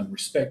people and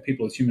respect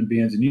people as human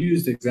beings. And you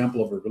used the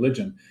example of a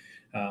religion.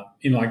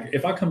 Like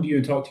if I come to you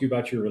and talk to you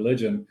about your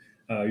religion,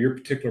 your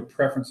particular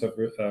preference of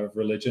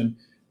religion,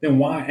 then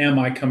why am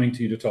I coming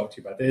to you to talk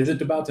to you about that? Is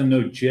it about to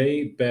know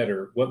Jay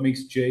better? What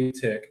makes Jay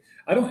tick?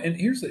 I don't. And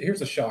here's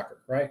a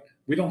shocker, right?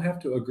 We don't have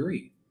to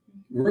agree.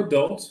 We're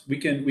adults. We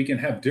can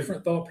have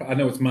different I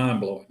know it's mind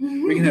blowing.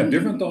 We can have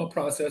different thought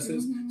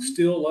processes,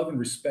 still love and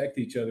respect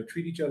each other,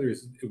 treat each other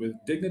with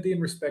dignity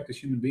and respect as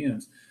human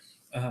beings,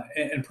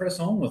 and press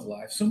on with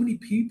life. So many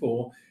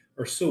people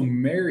are so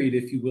married,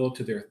 if you will,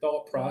 to their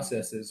thought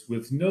processes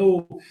with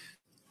no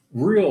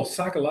real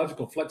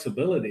psychological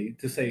flexibility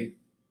to say,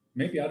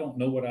 maybe I don't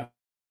know what I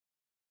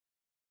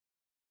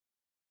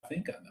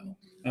think I know.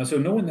 So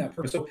knowing that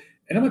purpose. So,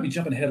 and I might be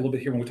jumping ahead a little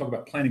bit here when we talk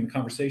about planning the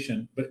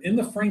conversation, but in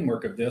the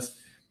framework of this,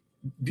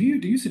 do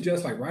you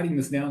suggest like writing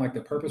this down, like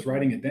the purpose,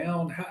 writing it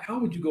down? How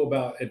would you go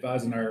about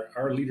advising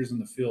our leaders in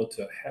the field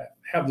to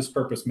have this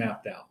purpose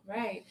mapped out?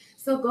 Right.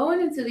 So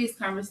going into these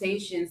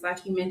conversations,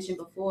 like you mentioned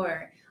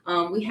before,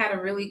 we had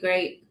a really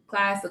great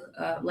class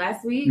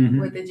last week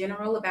with the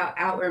general about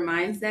outward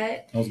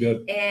mindset. That was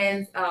good.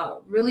 And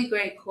really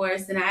great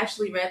course. And I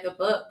actually read the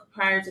book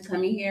prior to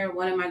coming here.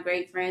 One of my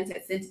great friends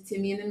had sent it to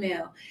me in the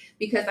mail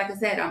because, like I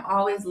said, I'm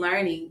always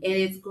learning. And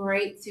it's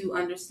great to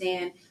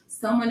understand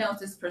someone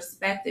else's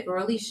perspective, or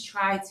at least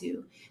try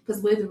to.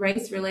 Because with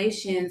race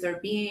relations or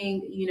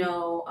being,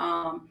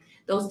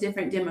 those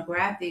different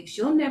demographics,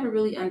 you'll never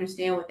really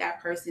understand what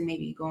that person may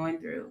be going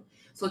through.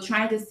 So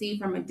trying to see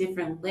from a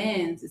different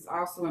lens is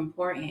also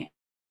important.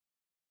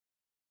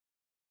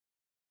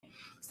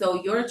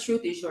 So your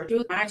truth is your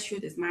truth, my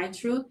truth is my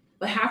truth,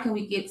 but how can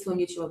we get to a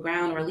mutual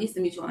ground, or at least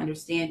a mutual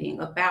understanding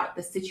about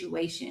the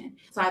situation?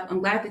 So I'm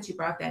glad that you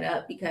brought that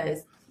up,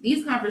 because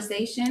these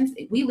conversations,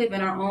 we live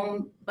in our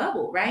own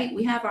bubble, right?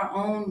 We have our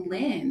own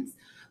lens,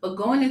 but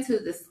going into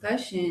the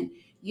discussion,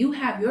 you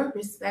have your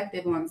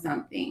perspective on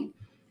something.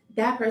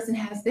 That person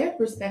has their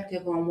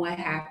perspective on what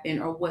happened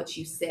or what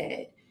you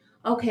said.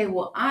 Okay,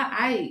 well,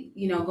 I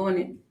going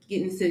to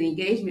get into the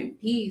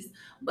engagement piece,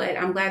 but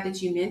I'm glad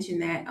that you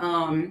mentioned that.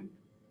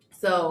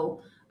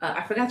 So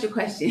I forgot your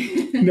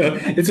question. No,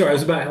 it's all right.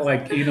 It's about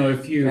like,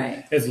 if you,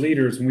 Right. as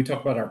leaders, when we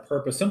talk about our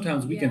purpose,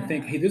 sometimes we can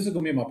think, hey, this is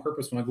going to be my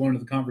purpose when I go into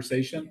the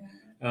conversation.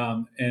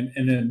 And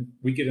then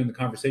we get in the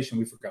conversation,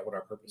 we forgot what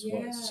our purpose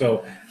was.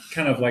 So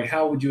kind of like,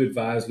 how would you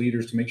advise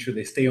leaders to make sure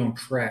they stay on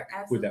track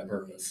with that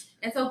purpose?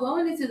 And so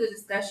going into the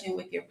discussion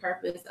with your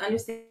purpose,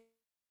 understanding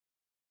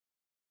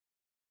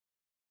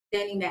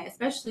that,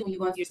 especially when you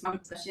go into your small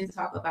discussions,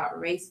 talk about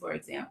race, for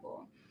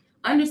example,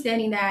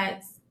 understanding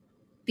that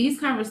these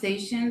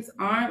conversations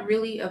aren't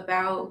really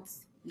about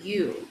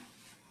you.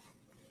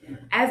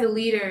 As a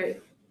leader,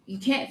 you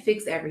can't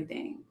fix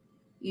everything,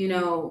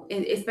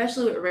 and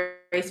especially with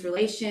race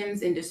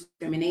relations and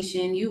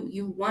discrimination,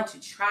 you want to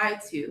try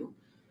to,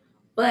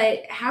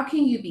 but how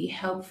can you be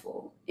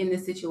helpful in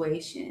this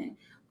situation?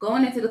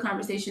 Going into the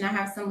conversation, I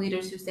have some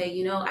leaders who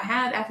say, I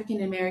have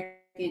African American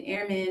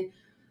airmen,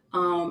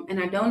 and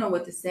I don't know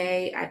what to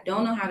say. I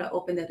don't know how to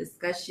open the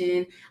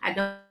discussion. I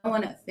don't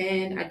want to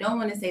offend. I don't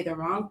want to say the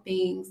wrong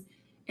things.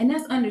 And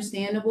that's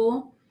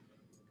understandable.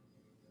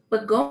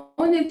 But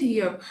going into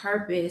your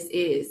purpose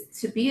is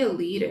to be a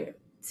leader,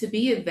 to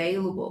be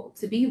available,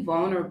 to be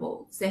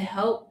vulnerable, to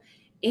help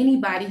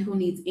anybody who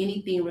needs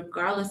anything,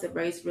 regardless of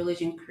race,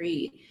 religion,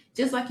 creed.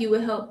 Just like you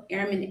would help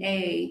Airman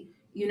A,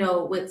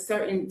 with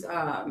certain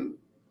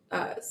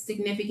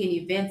significant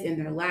events in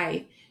their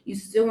life, you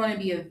still want to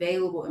be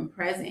available and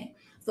present.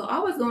 So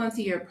always go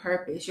into your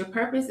purpose. Your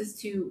purpose is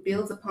to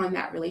build upon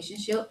that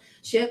relationship,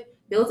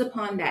 build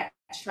upon that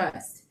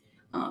trust.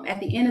 At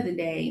the end of the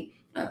day,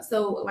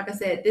 so like I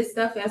said, this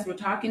stuff, as we're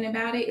talking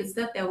about it, is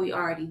stuff that we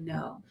already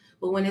know.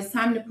 But when it's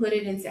time to put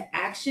it into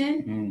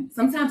action,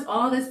 sometimes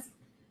all this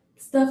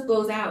stuff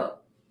goes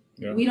out.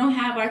 Yeah. We don't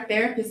have our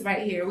therapist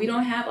right here. We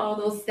don't have all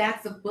those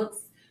stacks of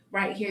books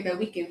right here that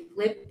we can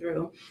flip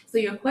through. So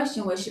your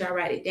question was, should I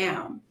write it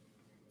down?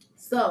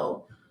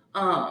 So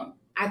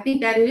I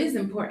think that it is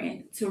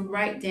important to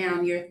write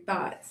down your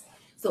thoughts.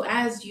 So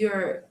as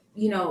your,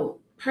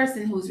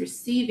 person who's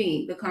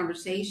receiving the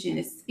conversation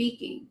is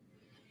speaking,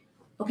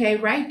 okay,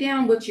 write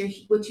down what you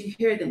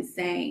hear them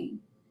saying.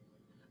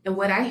 And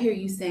what I hear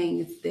you saying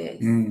is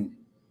this.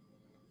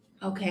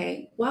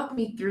 Okay, walk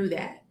me through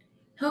that.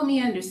 Help me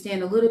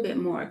understand a little bit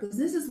more, because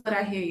this is what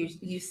I hear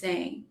you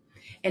saying.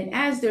 And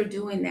as they're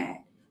doing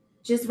that,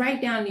 just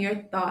write down your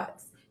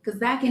thoughts, because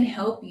that can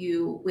help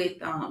you with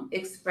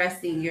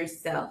expressing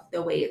yourself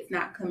the way it's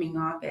not coming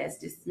off as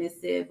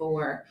dismissive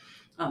or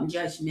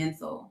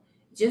judgmental.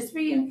 Just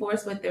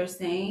reinforce what they're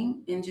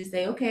saying and just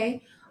say,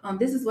 okay,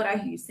 this is what I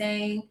hear you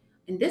saying,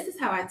 and this is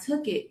how I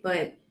took it,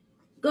 but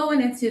going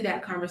into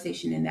that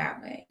conversation in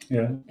that way.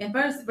 Yeah. And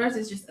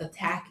versus just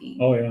attacking.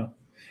 Oh, yeah.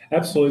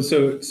 Absolutely.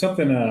 So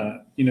something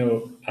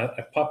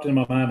I popped in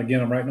my mind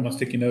again. I'm writing on my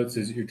sticky notes.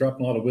 Is you're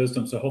dropping a lot of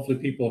wisdom. So hopefully,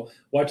 people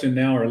watching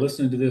now or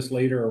listening to this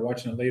later or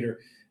watching it later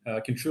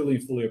can truly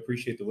and fully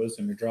appreciate the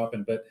wisdom you're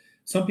dropping. But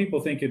some people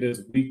think it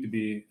is weak to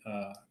be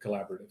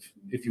collaborative,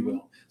 if you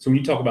will. So when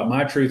you talk about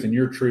my truth and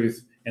your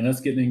truth, and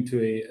us getting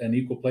into an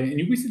equal play,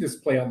 and we see this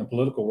play out in the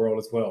political world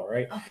as well,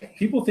 right? Okay.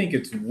 People think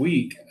it's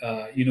weak.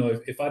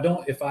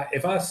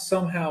 If I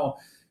somehow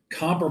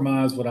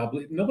compromise what I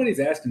believe,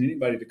 nobody's asking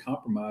anybody to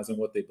compromise on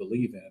what they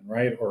believe in,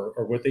 right?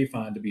 Or what they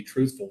find to be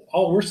truthful.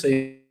 All we're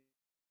saying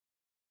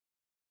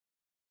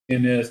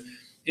is,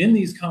 in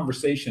these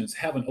conversations,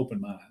 have an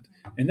open mind.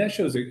 And that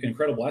shows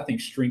incredible, I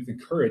think, strength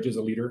and courage as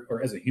a leader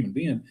or as a human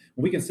being.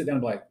 When we can sit down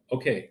and be like,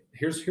 okay,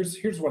 here's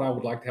what I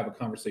would like to have a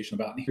conversation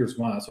about, and here's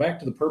why. So back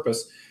to the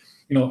purpose,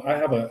 I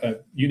have a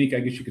unique, I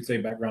guess you could say,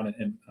 background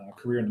and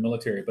career in the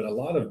military, but a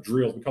lot of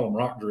drills, we call them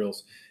rock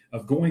drills,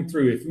 of going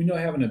through, if we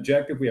have an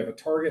objective, we have a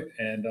target,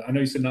 and I know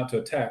you said not to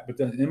attack, but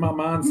then in my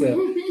mindset,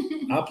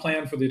 I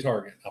plan for the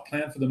target, I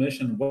plan for the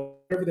mission,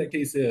 whatever that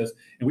case is,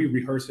 and we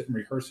rehearse it and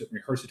rehearse it and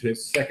rehearse it to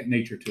it's second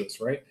nature to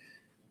us, right?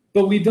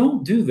 But we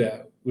don't do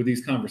that with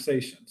these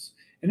conversations.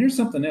 And there's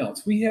something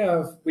else. We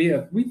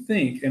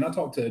think, and I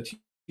talked to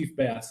Chief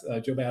Bass,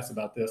 Joe Bass,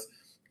 about this.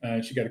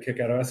 She got a kick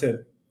out of it. I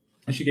said,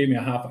 and she gave me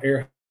a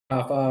high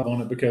five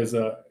on it because,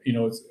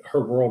 it's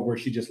her world where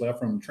she just left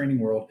from the training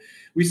world.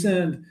 We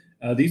send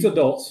these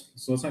adults,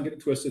 so let's not get it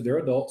twisted, they're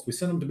adults. We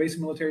send them to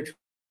basic military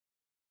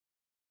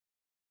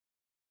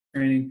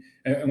training,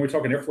 and we're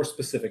talking Air Force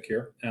specific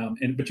here.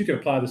 But you can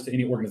apply this to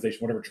any organization,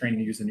 whatever training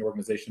you use in your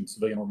organization,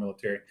 civilian or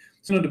military.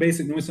 Send them to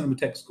basic, then we send them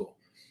to tech school.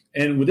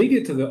 And when they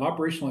get to the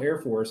operational Air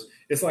Force,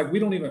 it's like we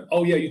don't even,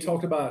 oh yeah, you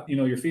talked about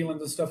your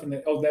feelings and stuff,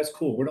 and oh, that's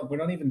cool. We're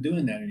not even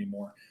doing that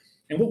anymore.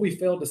 And what we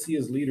fail to see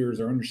as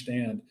leaders or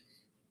understand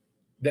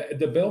that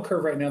the bell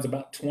curve right now is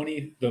about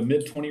 20, the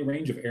mid 20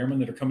 range of airmen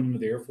that are coming into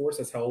the Air Force.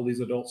 That's how old these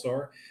adults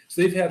are.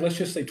 So they've had, let's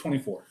just say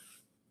 24.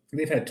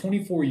 They've had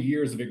 24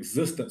 years of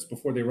existence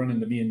before they run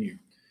into me and you.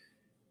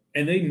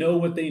 And they know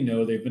what they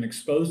know. They've been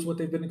exposed to what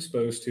they've been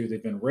exposed to.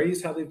 They've been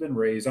raised how they've been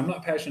raised. I'm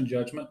not passing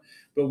judgment,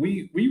 but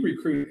we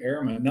recruit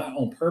airmen not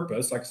on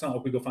purpose. Like, it's not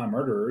like we go find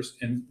murderers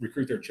and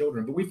recruit their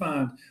children, but we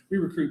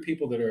recruit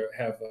people that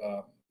have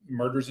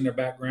murders in their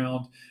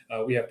background.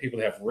 We have people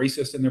that have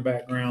racists in their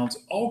backgrounds,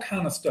 all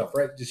kind of stuff,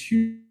 right? Just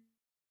huge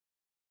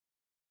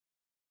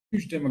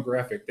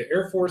demographic. The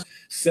Air Force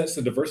sets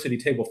the diversity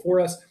table for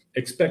us,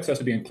 expects us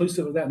to be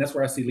inclusive of that, and that's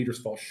where I see leaders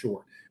fall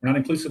short. We're not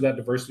inclusive of that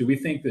diversity. We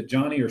think that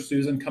Johnny or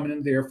Susan coming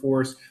into the Air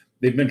Force,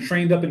 they've been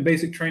trained up in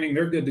basic training,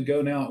 they're good to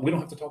go now. We don't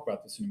have to talk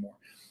about this anymore.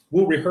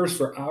 We'll rehearse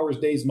for hours,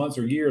 days, months,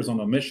 or years on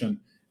a mission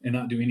and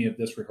not do any of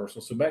this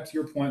rehearsal. So back to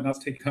your point, not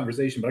to take a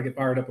conversation, but I get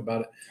fired up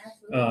about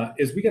it,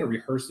 is we got to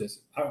rehearse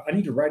this. I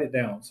need to write it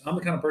down. So I'm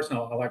the kind of person,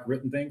 I like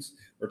written things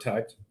or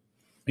typed.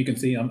 You can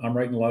see I'm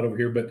writing a lot over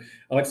here, but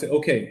I like to say,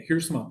 okay,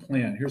 here's my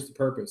plan. Here's the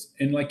purpose.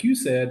 And like you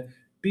said,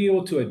 be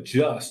able to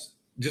adjust,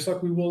 just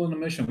like we will in a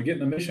mission. We get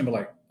in a mission, but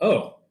like,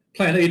 oh,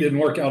 plan A didn't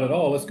work out at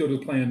all. Let's go to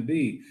plan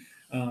B.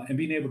 And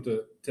being able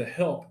to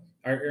help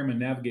our airmen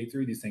navigate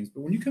through these things.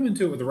 But when you come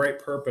into it with the right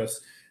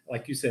purpose,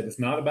 like you said, it's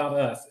not about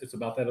us. It's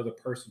about that other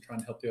person, trying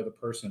to help the other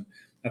person.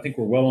 I think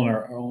we're well on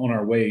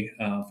our way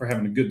for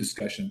having a good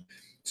discussion.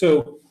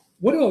 So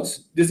what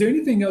else? Is there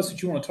anything else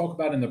that you want to talk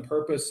about in the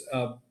purpose?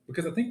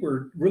 Because I think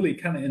we're really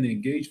kind of in the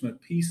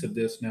engagement piece of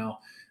this now.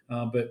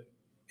 But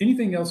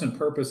anything else in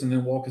purpose, and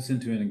then walk us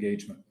into an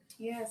engagement.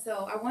 Yeah,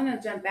 so I want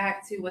to jump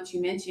back to what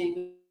you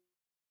mentioned.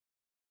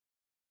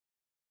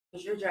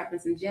 You're dropping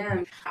some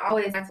gems. I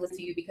always like to listen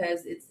to you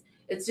because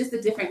it's just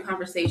a different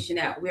conversation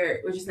that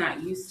we're just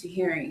not used to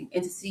hearing,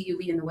 and to see you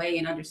leading the way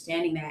and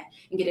understanding that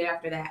and get it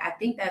after that. I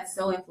think that's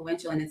so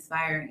influential and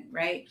inspiring,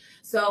 right?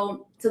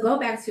 So to go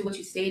back to what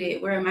you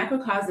stated, we're a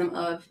microcosm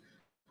of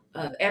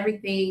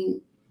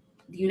everything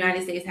the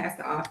United States has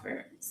to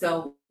offer.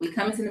 So we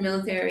come into the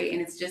military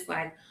and it's just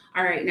like,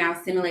 all right, now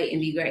assimilate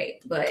and be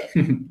great. But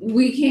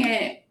we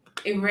can't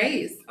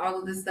erase all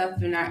of the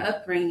stuff in our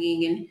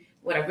upbringing and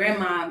what our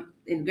grandma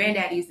and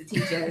granddad used to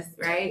teach us,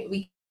 right?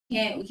 We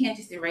can't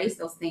just erase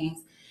those things.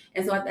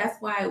 And so that's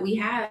why we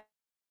have,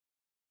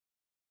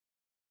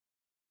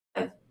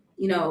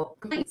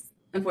 complaints,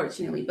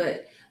 unfortunately,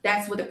 but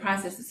that's what the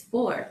process is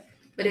for.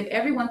 But if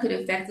everyone could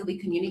effectively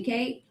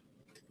communicate,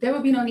 there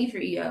would be no need for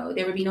EO.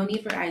 There would be no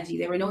need for IG.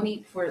 There would no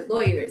need for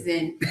lawyers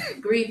and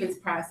grievance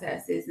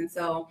processes. And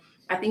so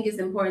I think it's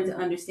important to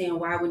understand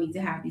why we need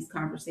to have these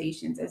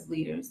conversations as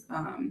leaders,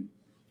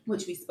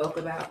 which we spoke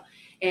about.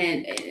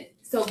 And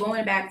so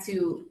going back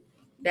to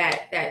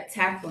that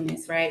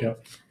tactfulness, right?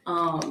 Yep.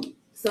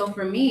 So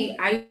for me,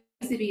 I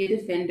used to be a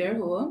defender,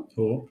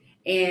 Cool.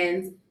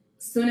 And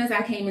soon as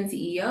I came into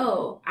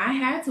EO, I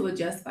had to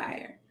adjust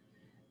fire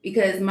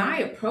because my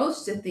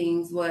approach to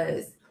things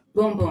was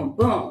boom, boom,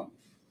 boom,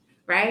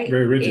 right?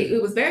 Very rigid.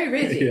 It was very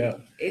rigid. Yeah.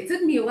 It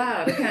took me a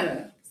while to kind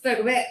of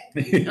circle back.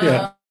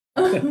 Yeah.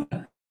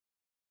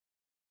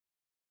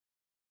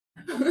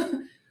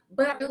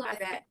 But I realized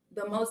that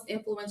the most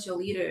influential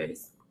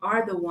leaders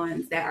are the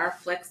ones that are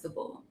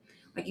flexible.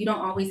 Like, you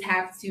don't always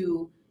have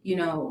to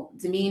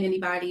demean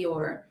anybody,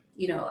 or,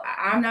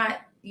 I'm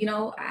not,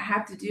 I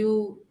have to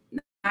do,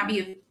 not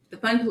be the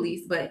fun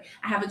police, but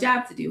I have a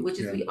job to do, which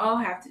is we all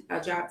have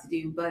a job to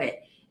do. But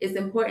it's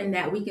important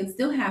that we can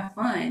still have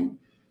fun,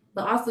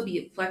 but also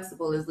be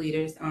flexible as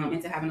leaders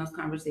into having those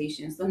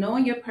conversations. So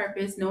knowing your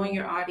purpose, knowing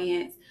your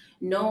audience,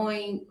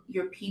 knowing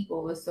your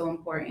people is so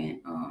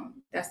important.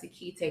 That's the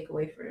key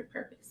takeaway for the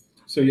purpose.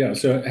 So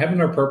having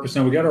our purpose,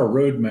 now we got our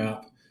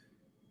roadmap.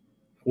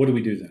 What do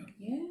we do then?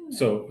 Yeah.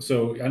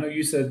 So I know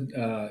you said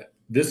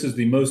this is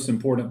the most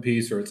important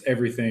piece, or it's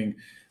everything.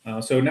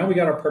 So now we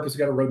got our purpose, we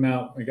got a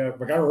roadmap, we got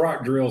our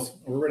rock drills,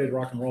 we're ready to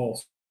rock and roll.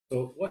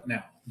 So what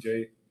now,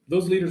 Jay?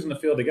 Those leaders in the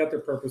field, they got their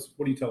purpose.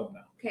 What do you tell them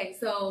now? Okay,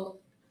 so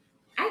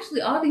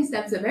actually all these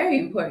steps are very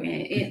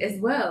important as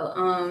well.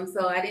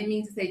 So I didn't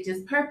mean to say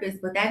just purpose,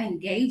 but that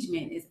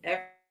engagement is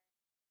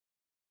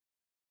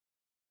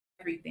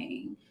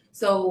everything.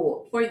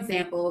 So for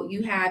example,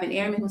 you have an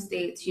airman who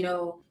states,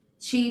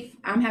 Chief,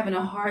 I'm having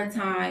a hard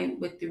time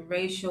with the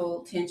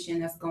racial tension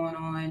that's going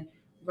on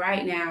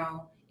right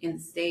now in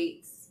the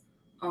States,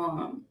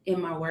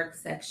 in my work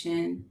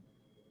section.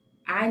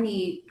 I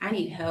need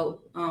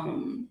help,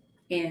 and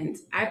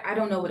I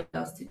don't know what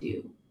else to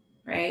do,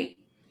 right?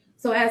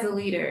 So as a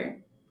leader,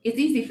 it's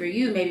easy for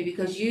you maybe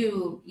because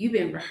you've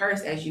been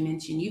rehearsed, as you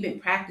mentioned, you've been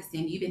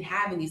practicing, you've been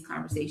having these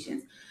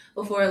conversations.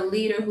 But for a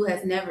leader who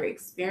has never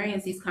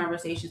experienced these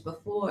conversations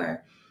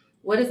before,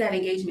 what does that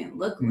engagement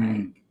look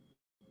like?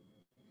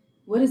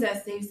 What is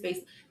that safe space?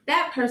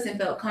 That person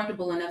felt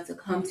comfortable enough to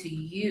come to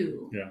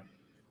you. Yeah.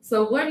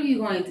 So what are you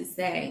going to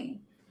say?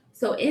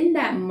 So in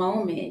that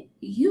moment,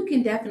 you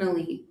can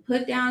definitely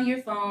put down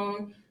your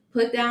phone,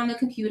 put down the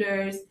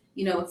computers,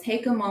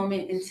 take a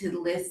moment and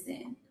to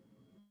listen.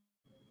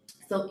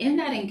 So in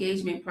that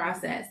engagement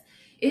process,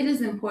 it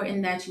is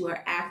important that you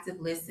are active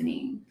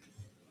listening.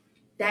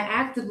 That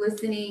active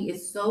listening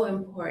is so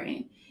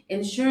important,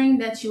 ensuring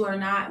that you are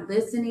not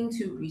listening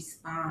to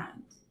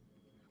respond,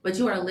 but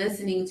you are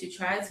listening to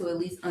try to at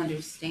least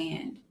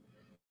understand.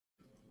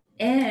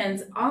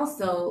 And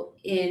also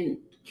in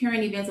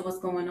current events of what's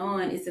going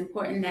on, it's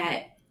important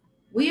that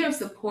we are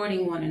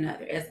supporting one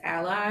another as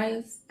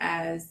allies,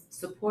 as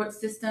support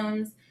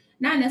systems,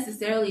 not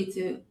necessarily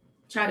to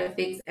try to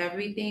fix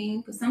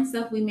everything, because some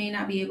stuff we may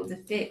not be able to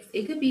fix.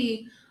 It could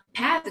be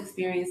past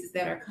experiences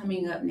that are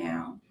coming up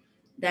now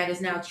that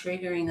is now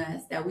triggering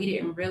us that we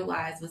didn't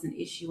realize was an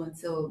issue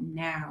until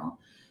now.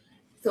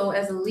 So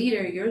as a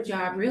leader, your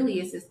job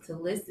really is just to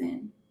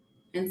listen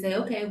and say,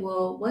 okay,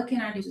 well, what can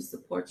I do to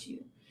support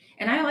you?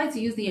 And I like to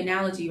use the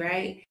analogy,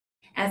 right?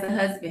 As a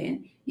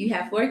husband, you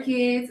have 4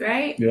 kids,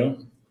 right? Yeah.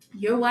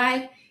 Your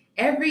wife,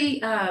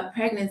 every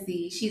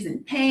pregnancy, she's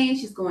in pain,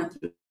 she's going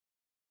through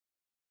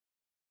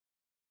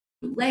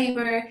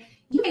labor.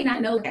 You may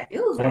not know what that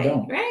feels like,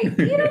 right?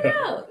 You don't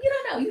know.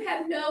 You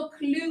have no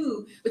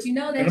clue, but you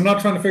know that. And I'm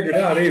not trying to figure it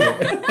out either.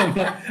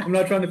 I'm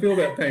not trying to feel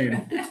that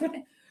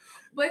pain.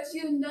 But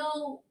you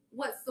know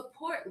what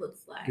support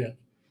looks like. Yeah.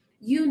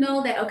 You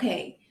know that,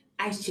 okay,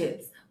 ice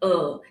chips,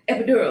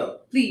 epidural,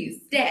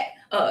 please, stat,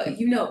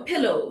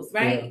 pillows,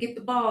 right? Yeah. Get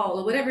the ball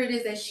or whatever it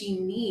is that she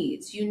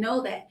needs. You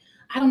know that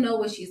I don't know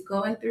what she's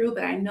going through,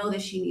 but I know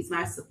that she needs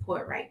my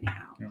support right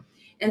now. Yeah.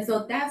 And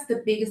so that's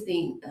the biggest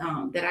thing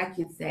that I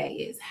can say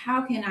is,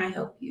 how can I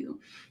help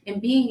you?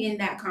 And being in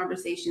that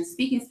conversation,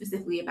 speaking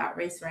specifically about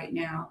race right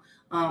now,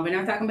 we're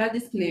not talking about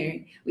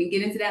disciplinary. We can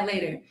get into that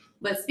later.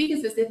 But speaking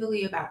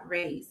specifically about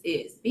race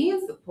is being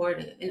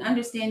supportive and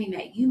understanding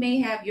that you may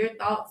have your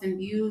thoughts and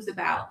views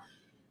about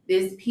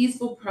this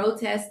peaceful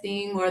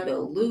protesting or the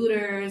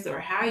looters or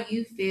how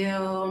you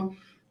feel,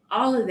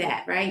 all of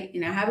that, right?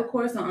 And I have a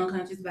course on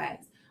unconscious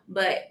bias.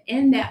 But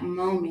in that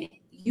moment,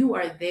 you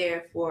are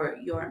there for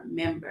your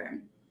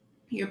member,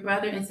 your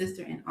brother and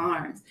sister in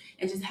arms,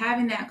 and just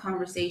having that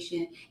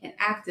conversation and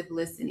active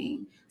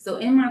listening. So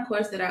in my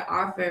course that I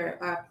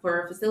offer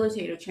for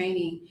facilitator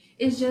training,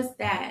 it's just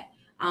that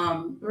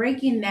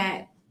breaking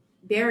that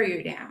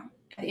barrier down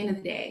at the end of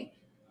the day,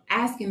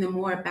 asking them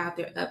more about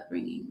their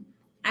upbringing,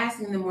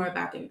 asking them more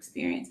about their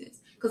experiences.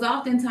 Because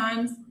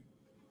oftentimes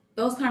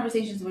those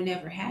conversations were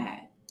never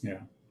had. Yeah.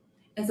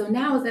 And so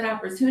now is that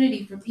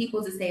opportunity for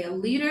people to say, a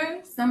leader,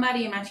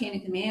 somebody in my chain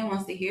of command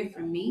wants to hear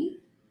from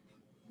me.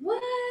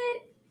 What?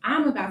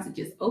 I'm about to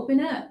just open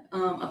up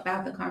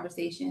about the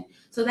conversation.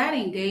 So that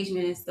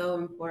engagement is so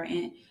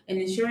important, and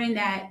ensuring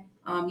that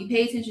you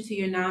pay attention to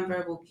your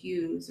nonverbal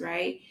cues,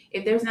 right?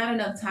 If there's not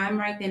enough time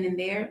right then and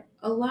there,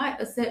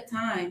 a set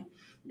time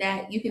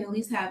that you can at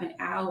least have an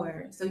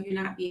hour so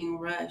you're not being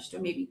rushed, or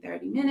maybe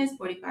 30 minutes,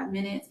 45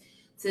 minutes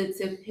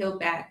to peel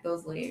back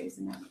those layers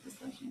in that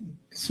discussion.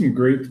 Some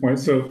great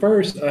points. So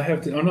first,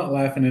 I'm not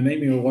laughing, and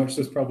Amy will watch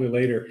this probably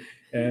later.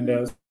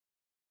 And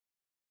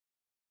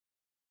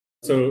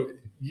so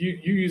you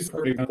use a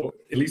perfect example,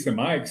 at least in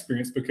my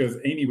experience, because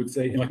Amy would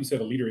say, and like you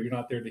said, a leader, you're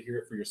not there to hear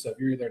it for yourself.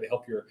 You're there to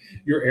help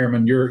your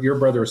airman, your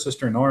brother or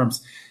sister in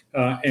arms.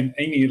 And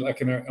Amy,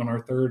 like on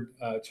our third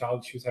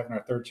child, she was having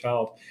our third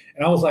child,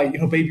 and I was like,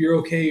 baby, you're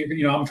okay.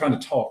 I'm trying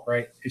to talk,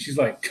 right? And she's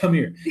like, come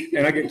here.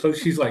 And I get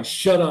close. She's like,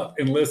 shut up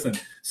and listen.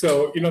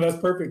 So that's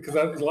perfect, because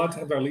a lot of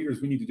times our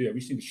leaders, we need to do it. We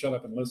just need to shut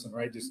up and listen,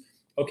 right? Just,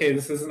 okay,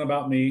 this isn't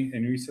about me.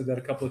 And you said that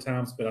a couple of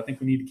times, but I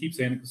think we need to keep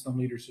saying it, because some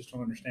leaders just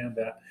don't understand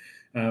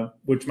that,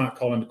 which might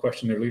call into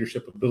question their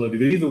leadership ability.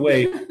 But either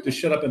way, just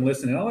shut up and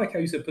listen. And I like how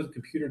you said put the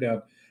computer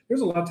down.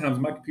 There's a lot of times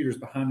my computer's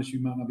behind us. You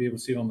might not be able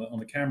to see it on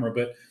the camera,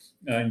 but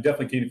you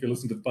definitely can if you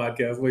listen to the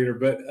podcast later.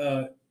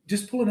 But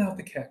just pulling out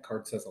the CAT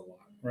card says a lot,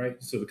 right?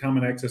 So the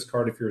common access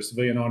card, if you're a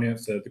civilian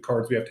audience, the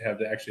cards we have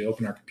to actually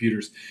open our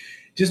computers.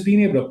 Just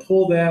being able to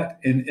pull that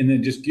and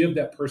then just give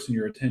that person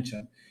your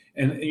attention.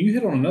 And you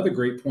hit on another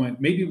great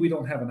point. Maybe we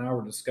don't have an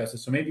hour to discuss it.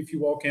 So maybe if you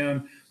walk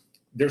in,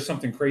 there's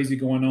something crazy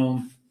going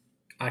on.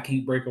 I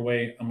can't break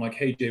away. I'm like,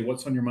 hey, Jay,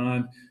 what's on your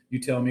mind? You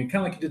tell me,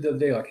 kind of like you did the other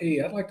day, like,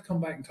 hey, I'd like to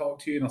come back and talk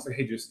to you. And I was like,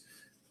 hey,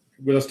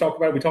 let's talk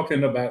about it. We talked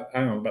in about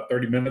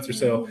 30 minutes or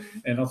so. Mm-hmm.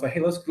 And I was like,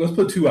 hey, let's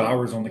put 2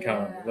 hours on the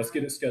calendar. Yeah. Let's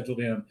get it scheduled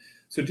in.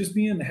 So just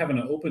having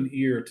an open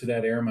ear to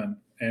that airman,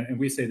 and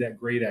we say that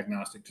grade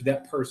agnostic, to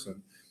that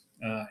person.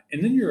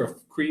 And then you're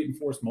creating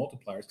force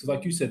multipliers. Because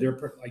like you said, they're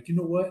like, you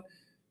know what?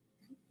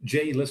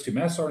 Jay, listen to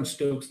me. Master Sergeant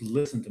Stokes,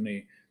 listen to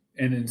me.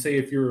 And then say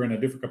if you're in a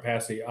different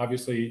capacity,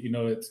 obviously, you're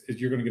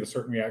going to get a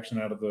certain reaction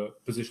out of the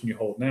position you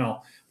hold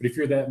now. But if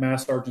you're that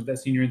Master Sergeant, that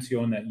senior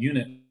NCO in that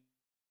unit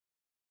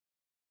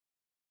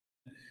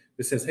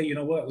that says, hey, you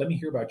know what? Let me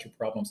hear about your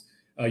problems.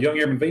 Young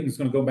Airman Vaden is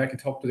going to go back and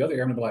talk to the other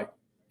airman and be like,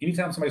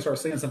 anytime somebody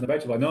starts saying something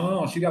about you, like,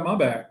 no, she got my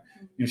back.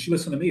 She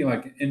listened to me.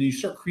 And you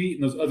start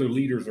creating those other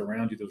leaders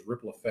around you, those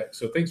ripple effects.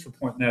 So thanks for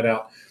pointing that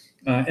out.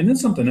 And then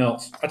something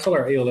else. I tell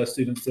our ALS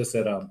students this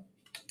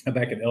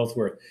back at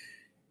Ellsworth.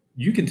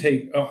 You can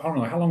take, I don't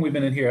know how long we've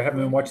been in here. I haven't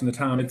been watching the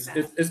time. It's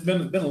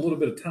been a little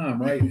bit of time,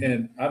 right?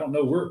 And I don't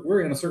know,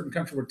 we're in a certain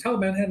country where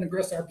Taliban hadn't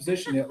aggressed our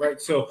position yet, right?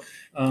 So,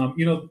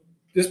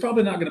 there's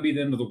probably not going to be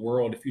the end of the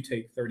world if you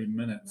take 30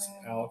 minutes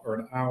out or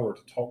an hour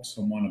to talk to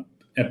someone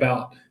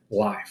about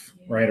life,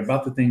 right?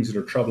 About the things that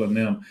are troubling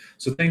them.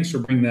 So thanks for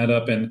bringing that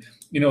up. And,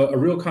 a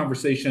real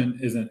conversation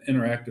is an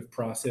interactive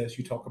process.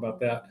 You talk about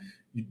that.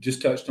 You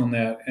just touched on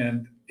that.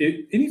 And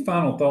any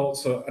final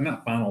thoughts,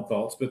 not final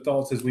thoughts, but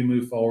thoughts as we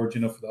move forward, for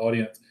the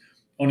audience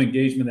on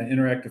engagement, that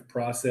interactive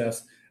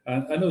process.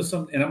 I know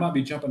and I might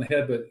be jumping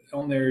ahead, but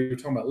on there, you're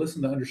talking about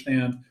listen to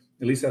understand.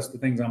 At least that's the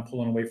things I'm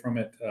pulling away from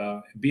it.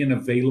 Being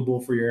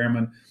available for your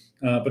airmen.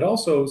 But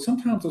also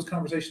sometimes those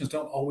conversations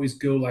don't always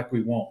go like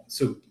we want.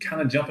 So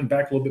kind of jumping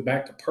back a little bit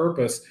back to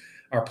purpose.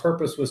 Our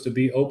purpose was to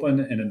be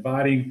open and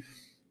inviting,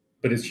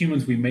 but as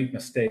humans, we make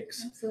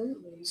mistakes.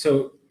 Absolutely.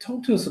 So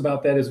talk to us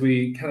about that as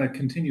we kind of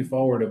continue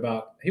forward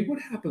about, hey, what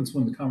happens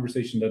when the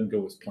conversation doesn't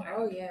go as planned?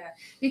 Oh, yeah.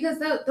 Because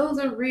those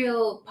are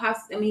real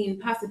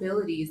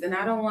possibilities. And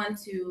I don't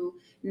want to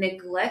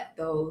neglect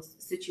those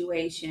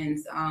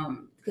situations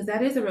because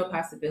that is a real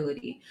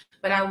possibility.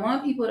 But I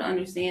want people to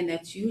understand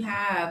that you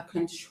have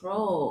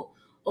control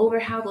over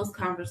how those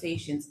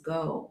conversations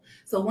go.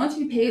 So once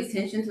you pay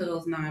attention to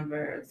those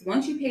non-verbs,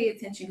 once you pay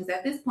attention, because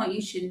at this point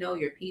you should know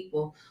your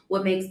people,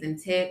 what makes them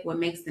tick, what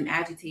makes them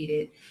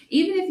agitated,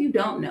 even if you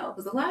don't know,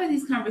 because a lot of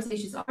these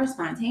conversations are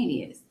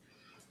spontaneous.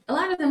 A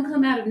lot of them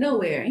come out of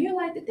nowhere and you're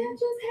like, did that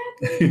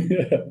just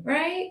happen?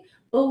 Right?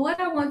 But what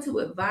I want to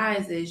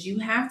advise is you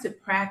have to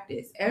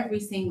practice every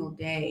single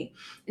day,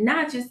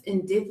 not just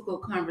in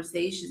difficult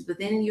conversations, but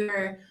then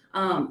your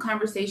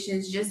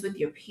conversations just with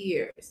your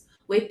peers,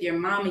 with your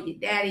mama, your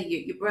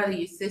daddy, your brother,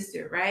 your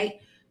sister, right?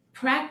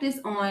 Practice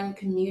on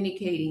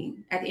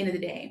communicating at the end of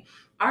the day.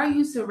 Are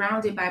you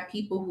surrounded by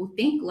people who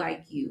think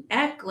like you,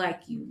 act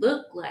like you,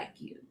 look like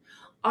you?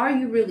 Are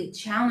you really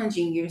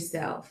challenging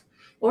yourself?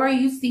 Or are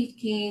you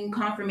seeking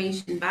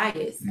confirmation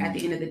bias at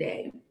the end of the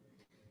day?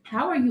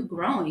 How are you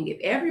growing? If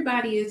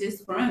everybody is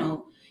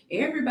disgruntled,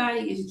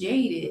 everybody is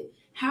jaded,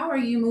 how are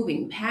you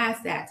moving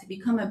past that to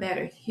become a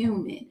better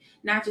human,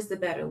 not just a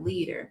better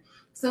leader?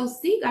 So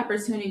seek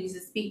opportunities to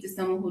speak to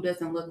someone who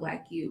doesn't look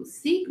like you.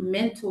 Seek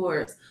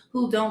mentors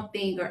who don't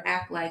think or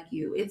act like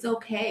you. It's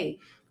okay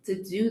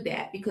to do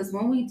that, because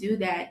when we do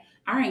that,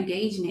 our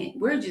engagement,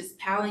 we're just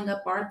piling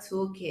up our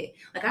toolkit.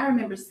 Like I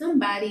remember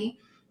somebody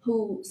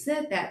who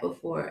said that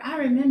before. I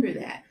remember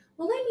that.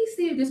 Well, let me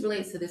see if this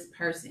relates to this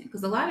person,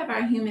 because a lot of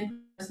our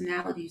human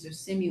personalities are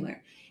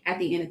similar at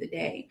the end of the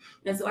day.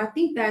 And so I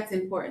think that's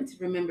important to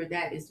remember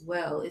that as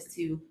well, is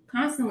to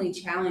constantly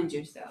challenge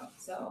yourself.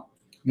 So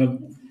no,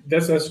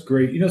 that's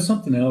great.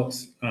 Something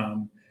else.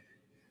 I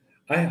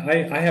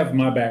have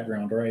my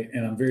background, right?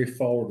 And I'm very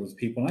forward with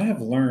people. And I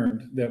have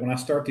learned that when I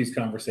start these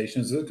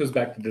conversations, it goes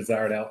back to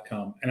desired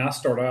outcome. And I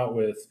start out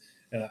with,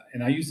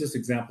 and I use this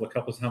example a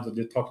couple of times. I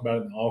did talk about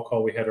it in the all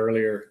call we had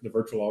earlier, the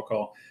virtual all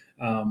call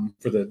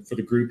for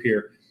the group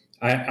here.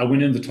 I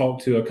went in to talk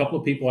to a couple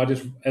of people.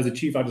 As a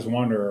chief, I just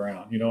wander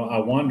around. I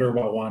wander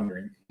while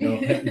wandering.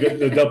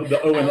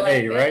 The O and the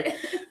A, right?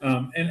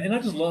 And I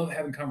just love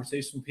having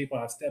conversations with people.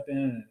 I step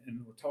in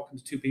and we're talking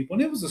to two people,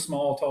 and it was a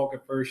small talk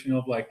at first,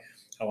 of like,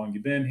 how long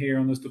you been here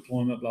on this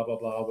deployment, blah blah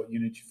blah, what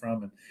unit you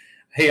from, and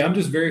hey, I'm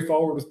just very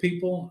forward with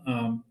people.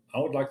 I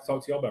would like to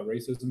talk to y'all about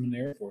racism in the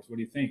Air Force. What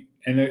do you think?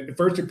 And at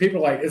first, people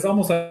are like, it's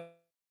almost like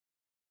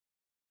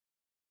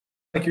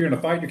you're in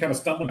a fight, you're kind of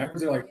stumbling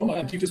backwards. They're like, oh my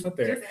God, you just went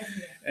there.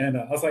 And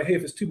I was like, hey,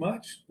 if it's too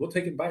much, we'll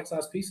take it in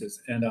bite-sized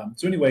pieces. And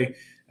so anyway,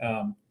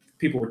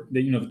 people were,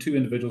 the two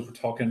individuals were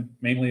talking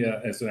mainly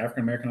as an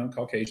African-American and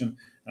Caucasian.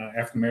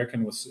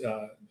 African-American was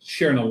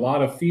sharing a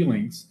lot of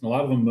feelings, a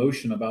lot of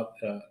emotion about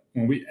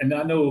and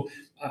I know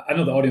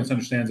the audience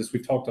understands this.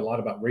 We've talked a lot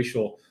about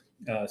racial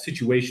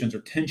situations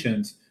or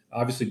tensions.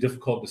 Obviously,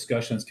 difficult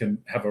discussions can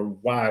have a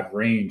wide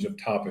range of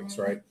topics,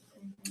 right?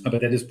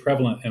 But that is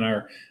prevalent in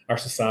our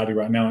society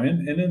right now,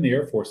 and in the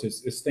Air Force,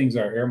 it's things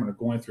our airmen are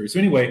going through. So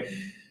anyway,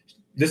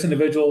 this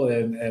individual,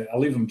 and I'll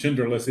leave them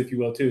genderless, if you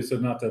will, too, so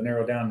not to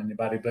narrow down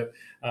anybody, but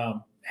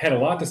had a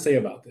lot to say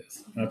about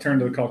this. And I turned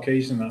to the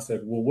Caucasian and I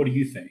said, well, what do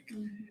you think?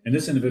 And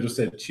this individual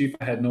said, Chief,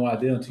 I had no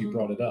idea until you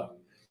brought it up.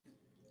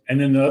 And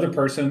then the other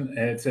person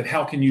had said,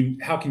 how can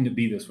it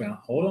be this way?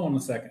 Now, hold on a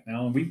second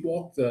now. And we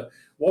walked the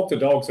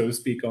dog, so to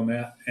speak, on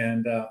that.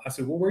 And I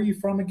said, well, where are you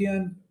from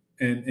again?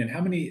 And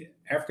how many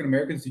African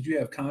Americans did you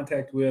have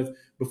contact with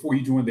before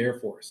you joined the Air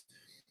Force?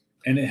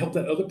 And it helped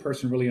that other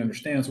person really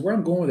understand. So where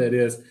I'm going with that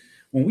is,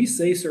 when we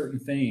say certain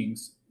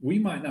things, we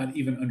might not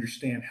even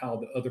understand how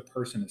the other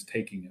person is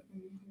taking it.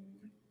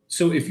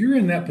 So if you're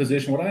in that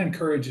position, what I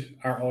encourage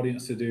our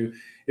audience to do,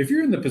 if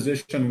you're in the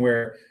position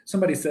where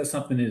somebody says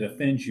something that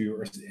offends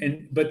you,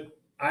 but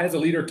I as a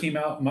leader came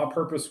out, my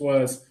purpose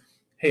was,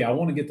 hey, I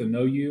want to get to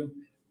know you.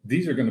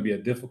 These are going to be a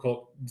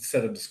difficult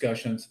set of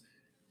discussions.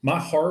 My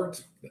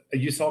heart,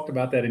 you talked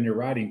about that in your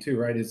writing too,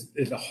 right? Is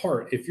a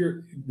heart. If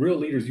you're real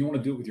leaders, you want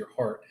to do it with your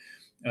heart.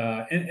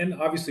 And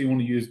obviously you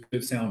want to use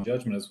good sound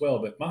judgment as well,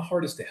 but my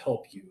heart is to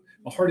help you.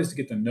 My heart is to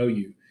get to know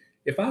you.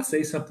 If I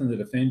say something that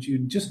offends you,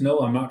 just know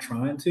I'm not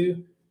trying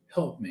to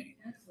help me,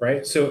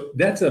 right? So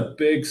that's a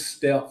big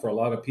step for a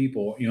lot of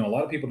people. A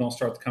lot of people don't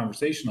start the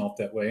conversation off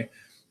that way.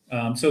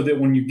 So that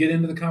when you get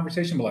into the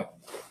conversation, be like,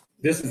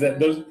 this is that,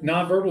 those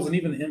nonverbals, and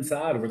even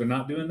inside where they're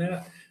not doing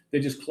that, they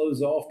just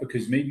close off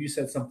because maybe you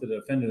said something that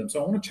offended them.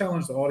 So I want to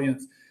challenge the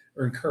audience,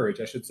 or encourage,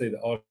 I should say, the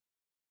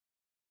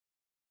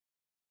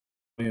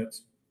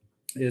audience,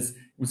 is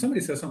when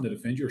somebody says something that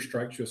offends you or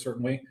strikes you a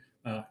certain way.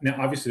 Now,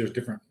 obviously, there's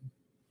different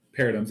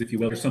paradigms, if you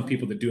will. There's some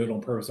people that do it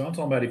on purpose. So I'm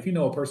talking about if you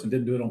know a person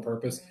didn't do it on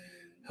purpose,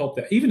 help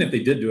that. Even if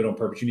they did do it on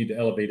purpose, you need to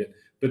elevate it.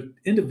 But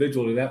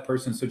individual to that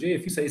person. So Jay,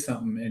 if you say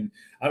something and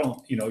I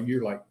don't,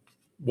 you're like,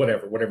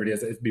 whatever it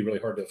is, it'd be really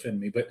hard to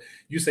offend me. But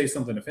you say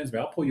something that offends me,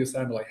 I'll pull you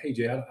aside and be like, hey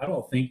Jay, I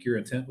don't think your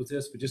intent was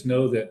this, but just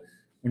know that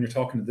when you're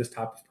talking to this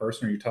type of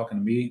person or you're talking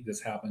to me,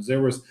 this happens.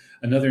 There was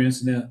another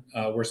incident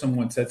where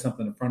someone said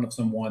something in front of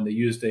someone. They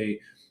used a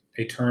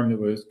term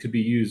that could be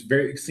used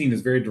seen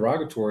as very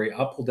derogatory.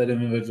 I pulled that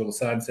individual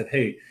aside and said,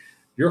 hey,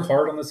 you're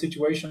hard on the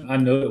situation. I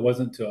know it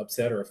wasn't to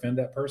upset or offend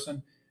that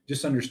person.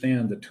 Just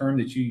understand the term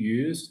that you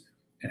used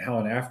and how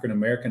an African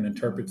American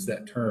interprets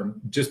that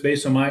term, just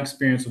based on my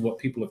experience of what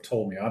people have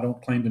told me. I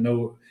don't claim to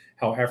know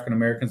how African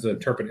Americans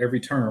interpret every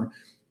term,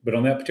 but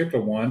on that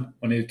particular one,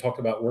 when they talked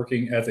about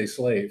working as a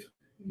slave,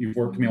 you've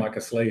worked me like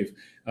a slave,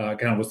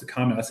 kind of was the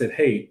comment. I said,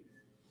 hey,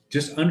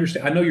 just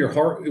understand. I know your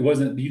heart, you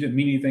didn't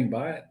mean anything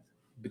by it,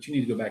 but you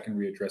need to go back and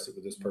readdress it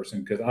with this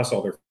person because I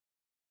saw their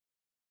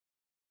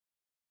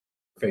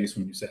face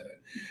when you said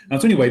it.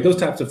 So anyway, those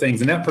types of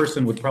things. And that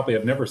person would probably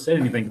have never said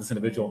anything to this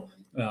individual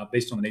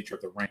based on the nature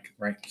of the rank,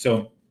 right?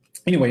 So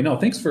anyway, no,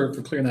 thanks for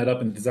clearing that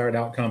up and desired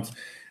outcomes.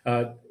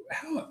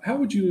 How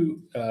would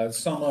you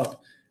sum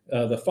up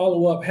the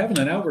follow-up, having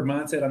an outward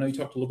mindset? I know you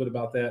talked a little bit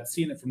about that,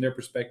 seeing it from their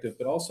perspective,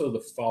 but also the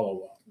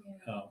follow-up,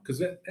 because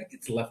that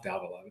gets left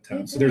out a lot of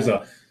times. So there's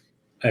a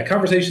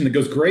conversation that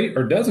goes great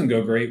or doesn't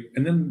go great,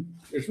 and then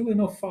there's really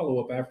no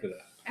follow-up after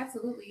that.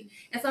 Absolutely.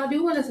 And so I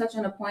do want to touch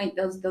on a point,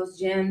 those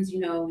gems, you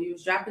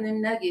was dropping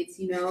them nuggets,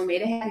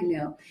 made a happy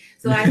meal.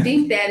 So I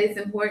think that it's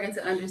important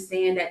to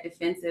understand that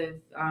defensive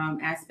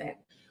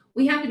aspect.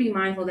 We have to be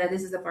mindful that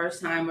this is the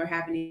first time we're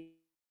having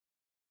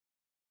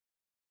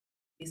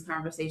these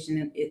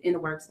conversations in the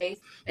workspace.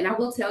 And I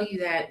will tell you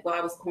that while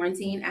I was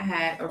quarantined, I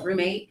had a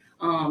roommate.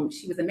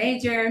 She was a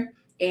major,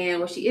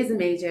 she is a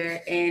major,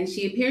 and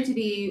she appeared to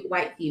be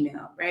white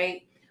female,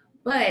 right?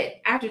 But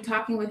after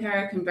talking with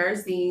her,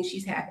 conversing,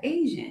 she's half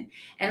Asian.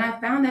 And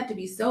I found that to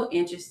be so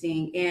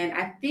interesting. And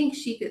I think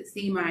she could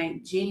see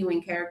my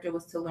genuine character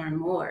was to learn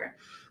more.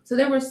 So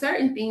there were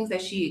certain things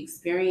that she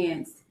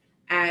experienced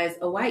as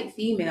a white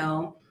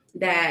female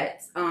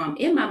that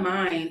in my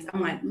mind, I'm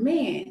like,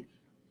 man,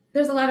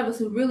 there's a lot of us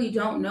who really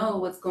don't know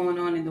what's going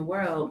on in the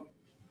world.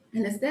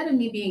 And instead of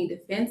me being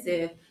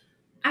defensive,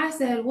 I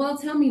said, well,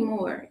 tell me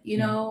more,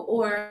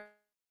 or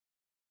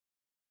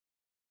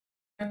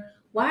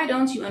why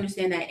don't you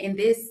understand that in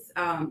this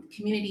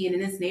community and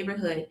in this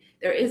neighborhood,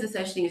 there is a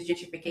such thing as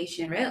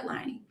gentrification and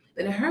redlining?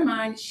 But in her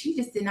mind, she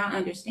just did not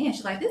understand.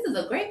 She's like, this is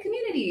a great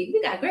community.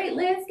 We got great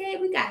landscape.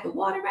 We got the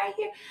water right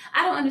here.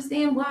 I don't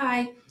understand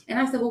why. And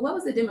I said, well, what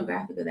was the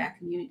demographic of that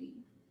community?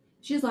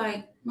 She's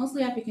like,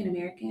 mostly African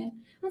American.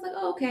 I was like,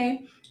 oh,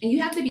 okay. And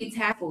you have to be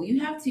tactful. You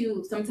have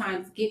to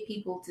sometimes get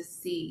people to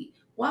see,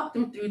 walk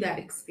them through that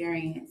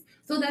experience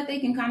so that they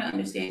can kind of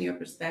understand your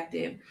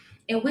perspective.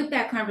 And with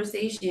that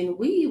conversation,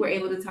 we were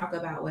able to talk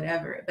about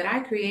whatever, but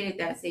I created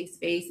that safe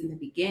space in the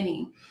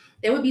beginning.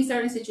 There would be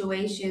certain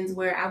situations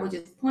where I would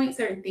just point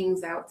certain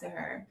things out to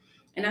her.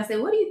 And I said,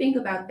 what do you think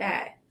about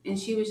that? And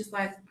she was just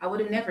like, I would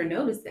have never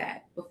noticed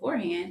that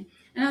beforehand.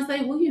 And I was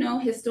like, well,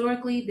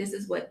 historically, this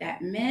is what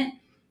that meant.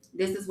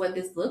 This is what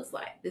this looks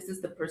like. This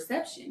is the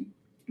perception.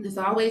 There's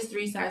always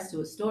three sides to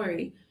a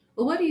story.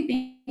 But what do you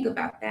think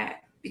about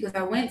that? Because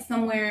I went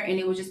somewhere and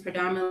it was just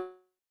predominantly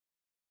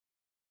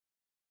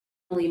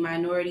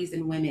minorities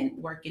and women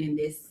working in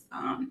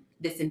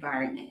this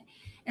environment.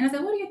 And I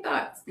said, what are your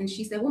thoughts? And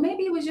she said, well,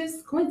 maybe it was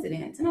just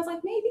coincidence. And I was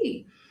like,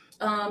 maybe.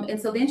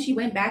 And so then she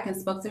went back and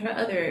spoke to her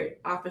other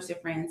officer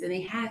friends and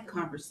they had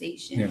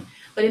conversation. Yeah.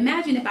 But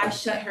imagine if I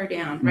shut her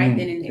down right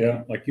then and there.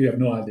 Yeah, like you have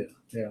no idea.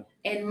 Yeah.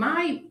 And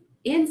my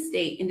end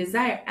state and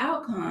desired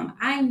outcome,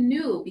 I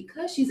knew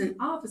because she's an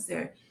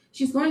officer,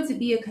 she's going to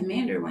be a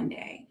commander one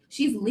day.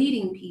 She's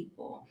leading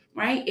people,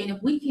 right? And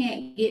if we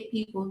can't get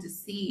people to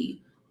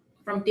see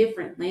from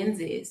different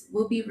lenses,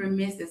 we'll be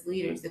remiss as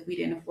leaders if we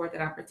didn't afford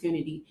that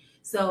opportunity.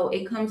 So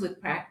it comes with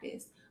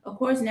practice. Of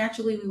course,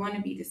 naturally, we want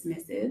to be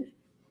dismissive,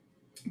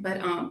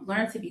 but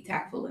learn to be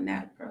tactful in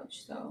that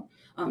approach. So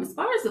as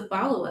far as the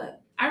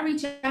follow-up, I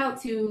reach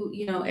out to,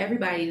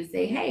 everybody to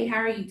say, hey, how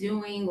are you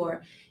doing?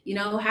 Or,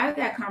 how did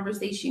that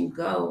conversation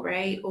go,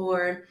 right?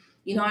 Or,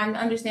 I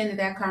understand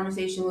that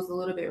conversation was a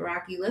little bit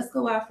rocky. Let's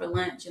go out for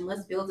lunch and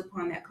let's build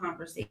upon that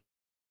conversation.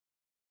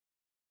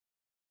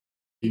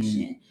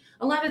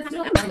 A lot of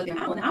times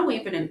I'm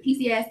waiting for them to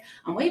PCS.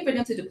 I'm waiting for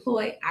them to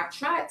deploy. I've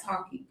tried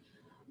talking,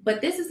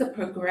 but this is a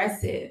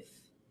progressive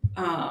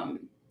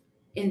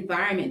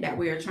environment that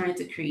we are trying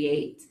to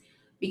create,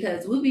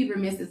 because we'll be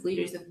remiss as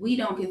leaders if we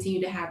don't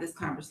continue to have this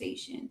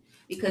conversation,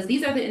 because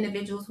these are the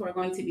individuals who are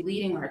going to be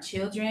leading our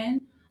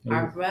children,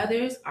 our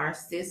brothers, our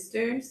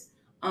sisters,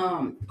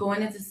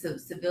 going into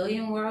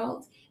civilian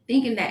world,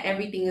 thinking that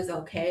everything is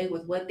okay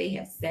with what they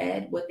have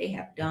said, what they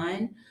have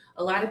done.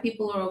 A lot of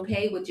people are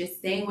okay with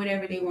just saying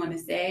whatever they want to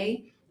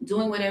say,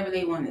 doing whatever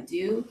they want to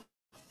do.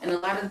 And a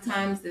lot of the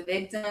times the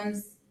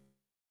victims,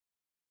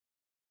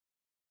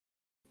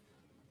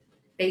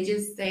 they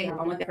just say, I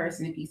want that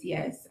person in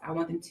PCS. I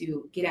want them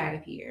to get out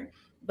of here.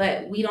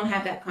 But we don't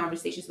have that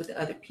conversations with the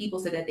other people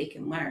so that they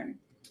can learn.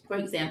 For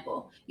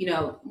example,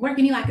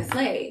 working me like a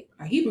slave,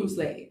 a Hebrew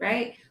slave,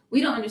 right?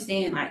 We don't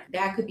understand, like,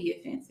 that could be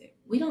offensive.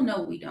 We don't know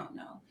what we don't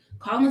know.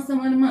 Calling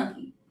someone a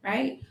monkey,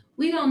 right?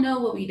 We don't know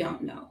what we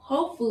don't know.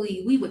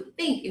 Hopefully, we would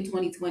think in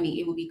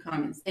 2020 it would be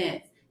common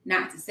sense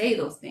not to say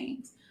those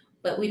things,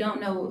 but we don't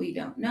know what we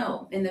don't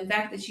know. And the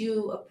fact that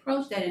you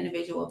approach that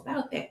individual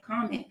about that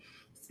comment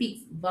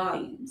speaks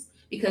volumes,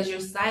 because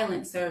your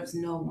silence serves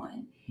no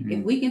one. Mm-hmm.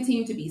 If we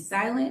continue to be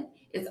silent,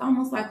 it's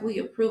almost like we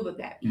approve of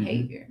that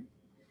behavior.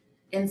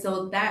 Mm-hmm. And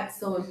so that's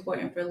so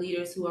important for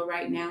leaders who are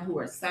right now, who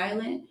are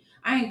silent.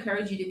 I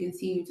encourage you to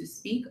continue to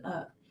speak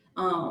up,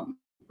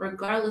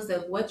 regardless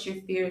of what your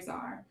fears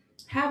are.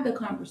 Have the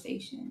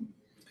conversation.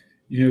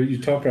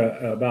 You talk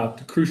about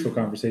the crucial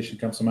conversation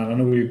comes to mind. I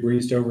know we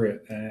breezed over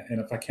it,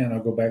 and if I can, I'll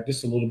go back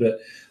just a little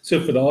bit.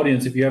 So for the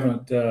audience, if you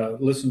haven't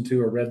listened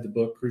to or read the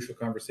book, Crucial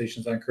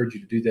Conversations, I encourage you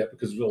to do that,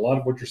 because a lot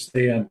of what you're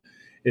saying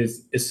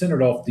is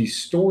centered off these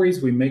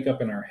stories we make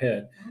up in our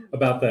head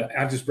about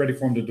I'm just ready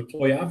for them to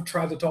deploy. I've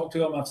tried to talk to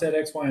them. I've said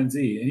X, Y, and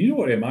Z. And you know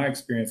what, in my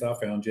experience, I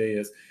found, Jay,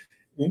 is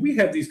when we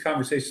have these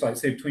conversations, like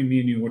say between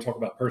me and you, we'll talk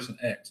about person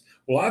X.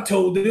 Well, I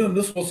told them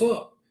this was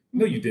up.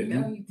 No, you didn't.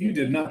 No, you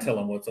did not tell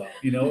them what's up,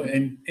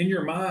 and in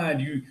your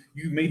mind, you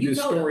made this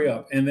story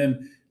up, and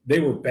then they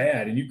were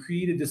bad, and you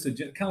created this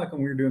agenda, kind of like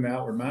when we were doing the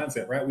outward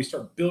mindset, right? We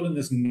start building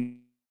this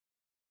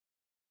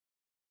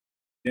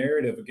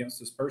narrative against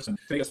this person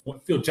to make us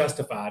feel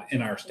justified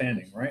in our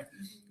standing, right?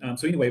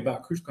 So anyway,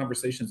 about crucial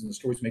conversations and the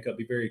stories make up,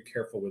 be very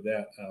careful with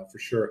that for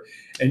sure.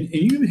 And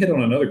you hit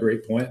on another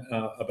great point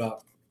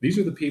about these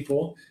are the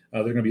people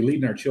that are going to be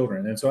leading our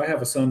children. And so I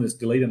have a son that's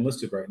delayed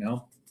enlisted right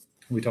now.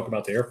 We talk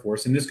about the Air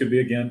Force, and this could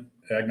be, again,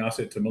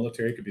 agnostic to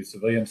military, it could be the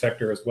civilian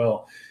sector as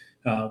well.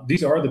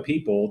 These are the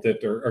people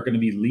that are going to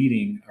be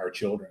leading our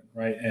children,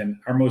 right? And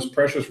our most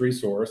precious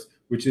resource,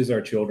 which is our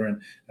children,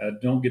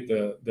 don't get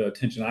the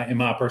attention. In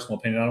my personal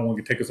opinion, I don't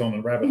want to take us on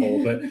a rabbit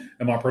hole, but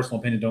in my personal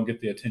opinion, don't get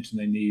the attention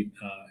they need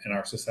in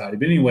our society.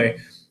 But anyway,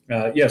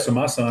 so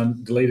my son,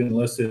 delayed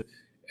enlisted,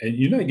 and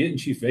you're not getting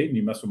Chief Vaden,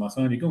 you mess with my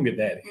son, you're going to get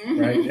daddy,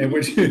 right? And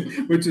which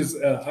is,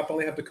 I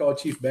probably have to call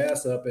Chief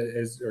Bass up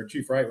or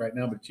Chief Wright right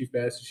now, but Chief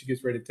Bass, she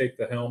gets ready to take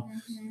the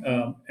helm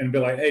and be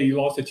like, hey, you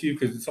lost a chief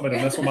because somebody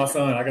messed with my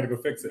son. I got to go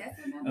fix it.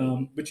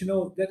 But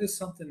that is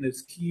something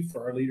that's key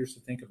for our leaders to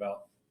think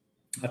about.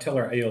 I tell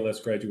our ALS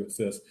graduates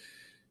this: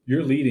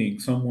 you're leading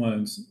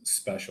someone's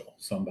special,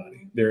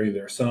 somebody. They're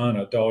either a son,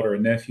 a daughter, a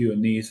nephew, a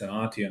niece, an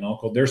auntie, an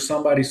uncle. They're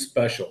somebody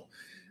special.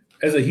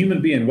 As a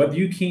human being, whether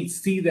you can't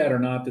see that or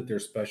not, that they're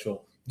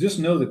special, just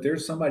know that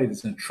there's somebody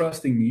that's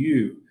entrusting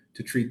you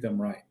to treat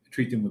them right,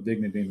 treat them with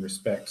dignity and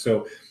respect.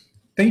 So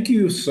thank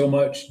you so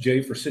much,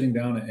 Jay, for sitting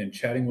down and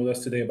chatting with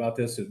us today about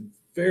this. It's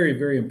very,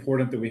 very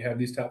important that we have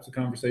these types of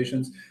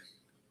conversations.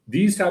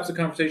 These types of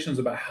conversations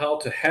about how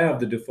to have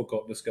the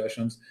difficult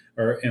discussions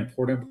are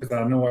important, because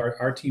I know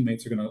our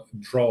teammates are going to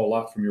draw a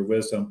lot from your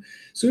wisdom.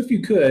 So if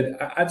you could,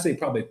 I'd say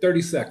probably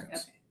 30 seconds.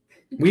 Okay.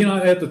 We're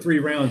not at the 3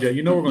 rounds yet.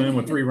 You know we're going to end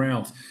with 3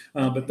 rounds.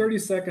 But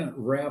 30-second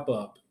wrap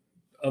up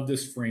of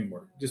this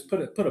framework. Just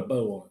put a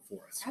bow on it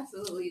for us.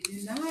 Absolutely.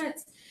 Do not.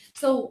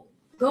 So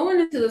going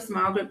into the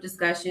small group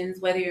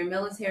discussions, whether you're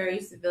military,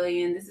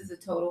 civilian, this is a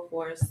total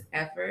force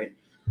effort.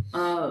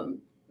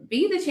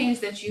 Be the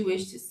change that you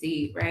wish to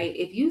see, right?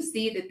 If you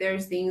see that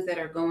there's things that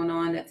are going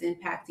on that's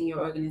impacting your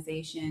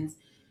organizations,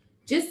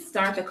 just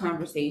start the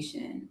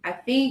conversation. I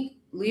think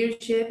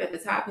leadership at the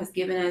top has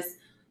given us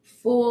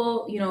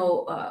full,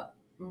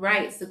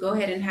 rights to go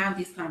ahead and have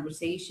these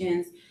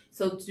conversations.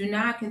 So do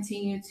not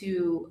continue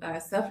to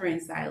suffer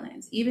in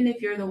silence. Even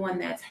if you're the one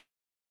that's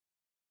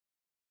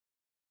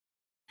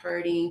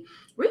hurting,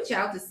 reach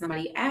out to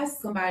somebody,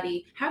 ask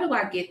somebody, how do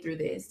I get through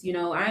this?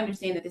 I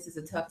understand that this is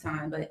a tough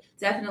time, but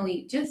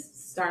definitely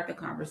just start the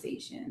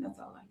conversation. That's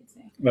all I can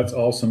say. That's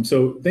awesome.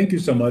 So thank you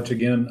so much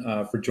again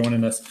for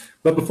joining us.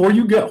 But before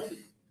you go,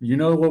 you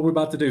know what we're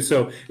about to do.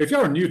 So if y'all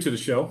are new to the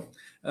show,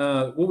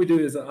 what we do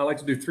is I like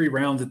to do 3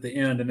 rounds at the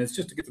end, and it's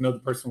just to get to know the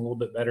person a little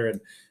bit better.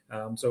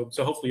 And so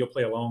hopefully you'll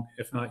play along.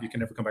 If not, you can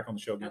never come back on the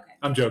show again. Okay.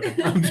 I'm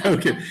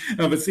joking.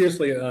 But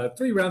seriously,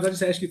 3 rounds. I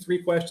just ask you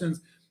 3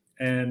 questions.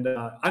 And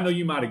I know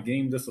you might have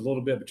gamed this a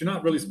little bit, but you're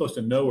not really supposed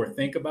to know or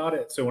think about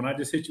it. So when I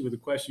just hit you with a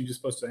question, you're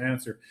just supposed to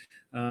answer.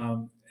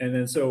 And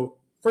then so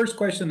first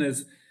question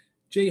is,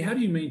 Jay, how do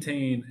you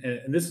maintain,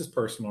 and this is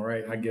personal,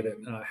 right? I get it.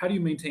 How do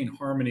you maintain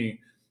harmony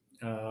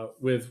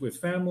with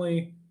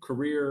family,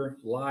 career,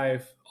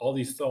 life, all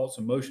these thoughts,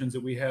 emotions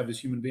that we have as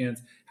human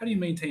beings? How do you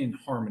maintain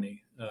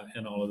harmony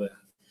in all of that?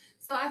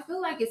 So I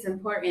feel like it's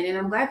important, and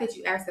I'm glad that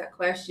you asked that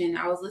question.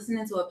 I was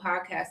listening to a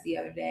podcast the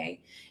other day,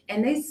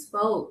 and they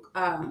spoke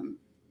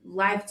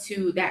life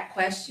to that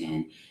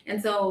question. And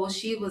so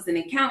she was an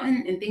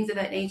accountant and things of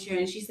that nature,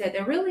 and she said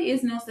there really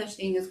is no such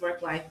thing as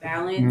work-life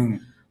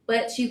balance.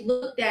 But she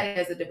looked at it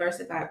as a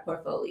diversified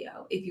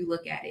portfolio, if you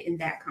look at it in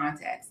that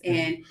context.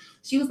 And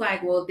she was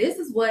like, well, this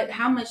is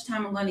how much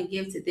time I'm going to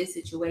give to this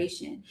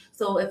situation.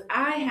 So if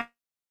I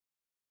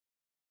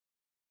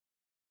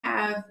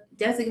have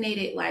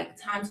designated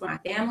times for my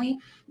family,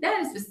 that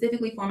is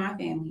specifically for my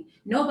family.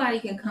 Nobody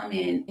can come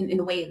in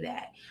the way of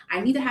that. I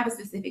need to have a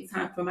specific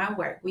time for my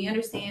work. We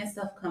understand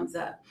stuff comes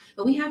up,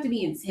 but we have to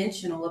be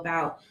intentional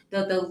about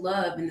the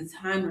love and the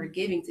time we're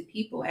giving to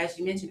people, as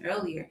you mentioned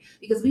earlier,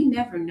 because we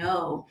never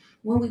know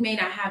when we may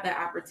not have that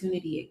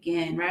opportunity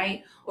again,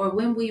 right? Or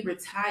when we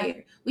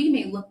retire, we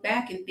may look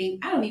back and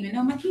think, I don't even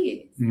know my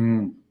kids.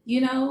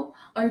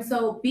 And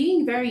so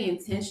being very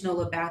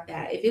intentional about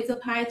that. If it's a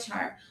pie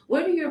chart,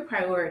 what are your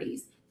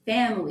priorities?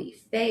 Family,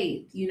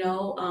 faith,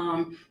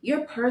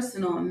 your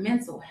personal and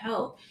mental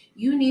health.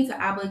 You need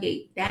to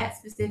obligate that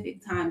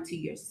specific time to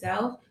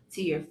yourself,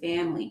 to your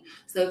family.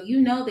 So if you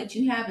know that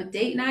you have a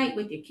date night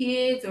with your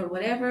kids or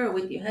whatever, or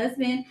with your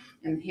husband,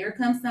 and here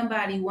comes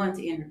somebody wanting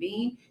to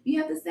intervene, you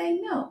have to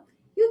say no.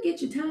 You'll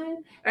get your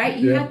time, right?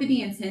 You have to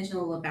be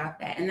intentional about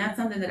that. And that's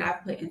something that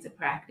I've put into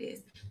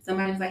practice.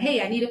 Somebody's like,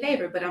 hey, I need a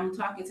favor, but I'm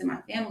talking to my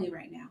family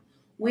right now.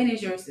 When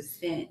is your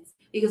suspense?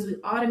 Because we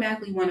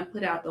automatically want to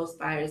put out those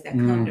fires that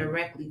come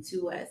directly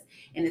to us.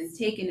 And it's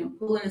taking and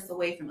pulling us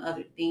away from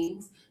other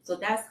things. So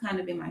that's kind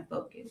of been my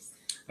focus.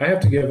 I have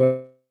to give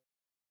a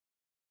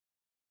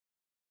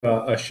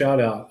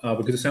shout out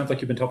because it sounds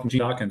like you've been talking to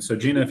Gina Dawkins. So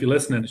Gina, if you're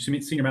listening,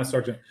 she's Senior Master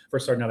Sergeant,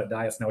 first starting out at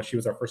Dias. Now she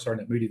was our first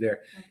sergeant at Moody there,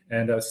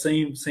 and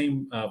same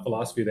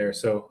philosophy there.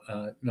 So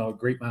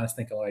great minds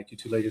think alike. You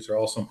 2 ladies are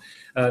awesome.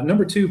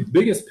 Number 2,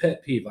 biggest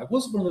pet peeve.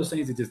 What's one of those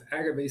things that just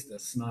aggravates the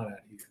snot out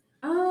of you?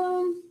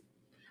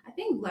 I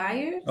think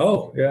liars.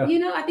 Oh yeah.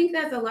 I think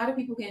that a lot of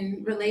people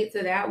can relate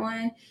to that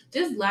one.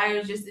 Just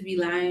liars, just to be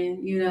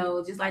lying.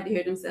 Just like to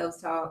hear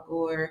themselves talk,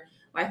 or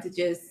like to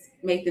just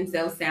make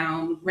themselves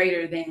sound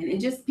greater than,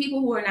 and just people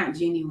who are not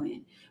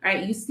genuine,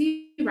 right? You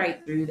see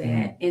right through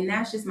that. And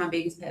that's just my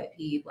biggest pet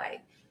peeve.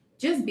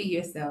 Just be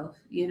yourself,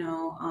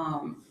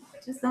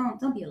 just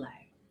don't be a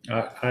liar.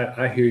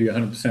 I hear you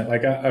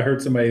 100%. I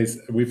heard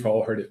we've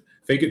all heard it.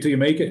 Fake it till you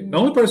make it. The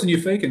only person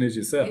you're faking is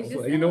yourself.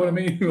 You know what I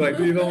mean? You're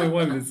the only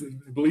one that's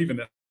believing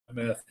that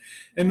mess.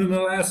 And then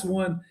the last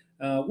one,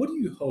 what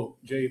do you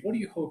hope, Jay? What do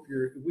you hope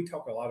we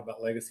talk a lot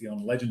about legacy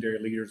on legendary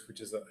leaders,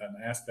 which is an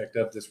aspect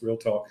of this Real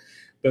Talk.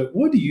 But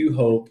what do you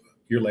hope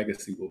your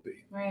legacy will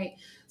be? Right.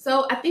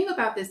 So I think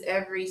about this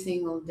every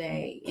single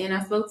day. And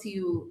I spoke to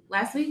you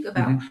last week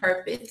about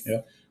purpose.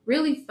 Yeah.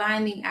 Really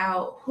finding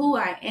out who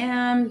I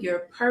am, your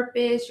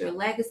purpose, your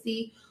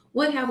legacy.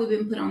 what have we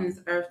been put on this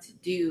earth to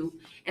do?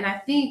 And I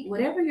think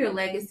whatever your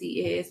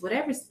legacy is,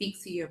 whatever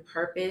speaks to your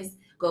purpose,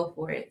 go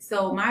for it.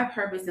 So my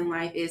purpose in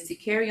life is to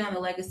carry on the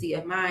legacy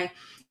of my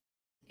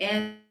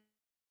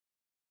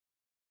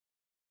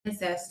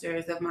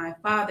ancestors, of my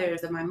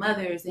fathers, of my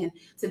mothers, and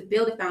to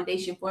build a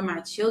foundation for my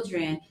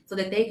children so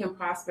that they can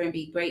prosper and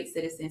be great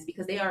citizens,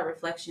 because they are a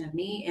reflection of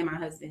me and my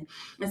husband.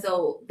 And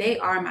so they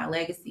are my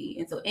legacy.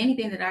 And so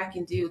anything that I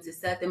can do to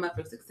set them up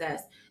for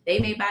success,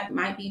 they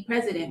might be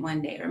president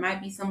one day, or might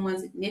be someone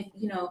of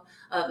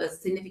a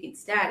significant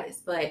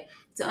status, but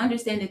to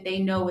understand that they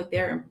know what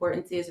their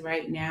importance is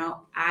right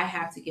now, I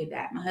have to give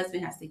that. My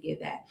husband has to give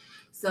that.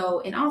 So,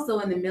 and also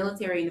in the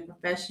military and the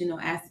professional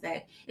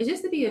aspect, it's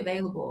just to be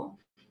available,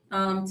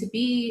 to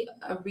be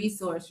a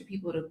resource for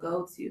people to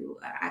go to.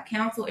 I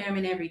counsel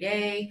airmen every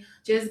day,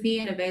 just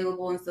being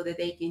available, and so that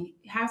they can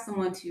have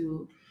someone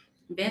to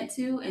vent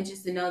to, and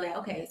just to know that,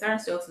 okay,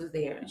 Sergeant Stokes was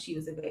there and she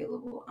was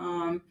available.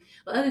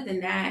 But other than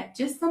that,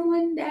 just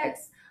someone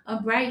that's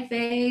a bright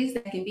face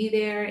that can be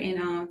there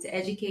and to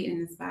educate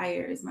and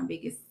inspire is my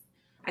biggest,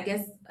 I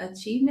guess,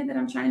 achievement that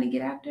I'm trying to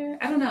get after.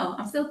 I don't know.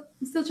 I'm still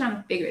trying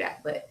to figure it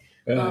out, but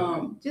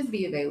just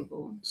be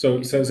available. So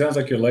it sounds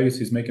like your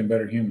legacy is making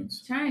better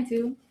humans. Trying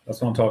to. That's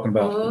what I'm talking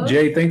about.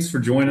 Jay, thanks for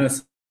joining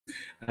us.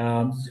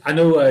 I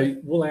know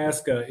we'll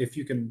ask if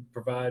you can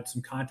provide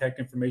some contact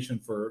information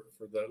for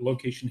the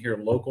location here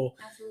local.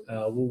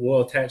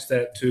 We'll attach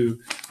that to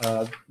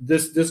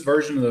this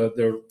version of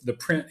the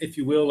print, if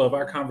you will, of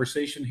our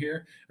conversation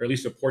here, or at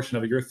least a portion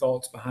of it. Your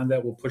thoughts behind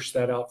that. We'll push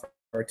that out for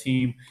our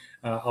team.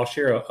 I'll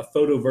share a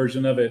photo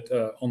version of it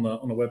on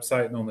the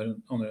website and on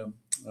the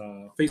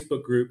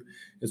Facebook group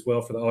as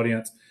well for the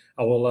audience.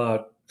 I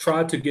will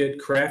try to get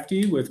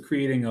crafty with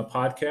creating a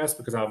podcast,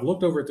 because I've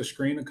looked over at the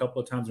screen a couple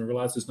of times and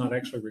realized it's not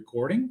actually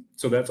recording.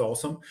 So that's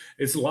awesome.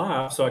 It's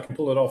live, so I can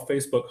pull it off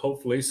Facebook,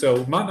 hopefully.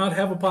 So might not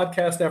have a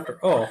podcast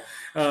after all.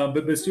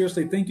 But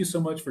seriously, thank you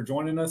so much for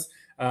joining us.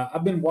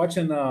 I've been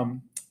watching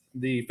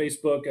the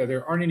Facebook.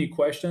 There aren't any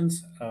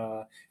questions.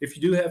 If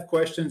you do have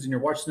questions and you're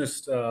watching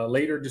this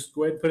later, just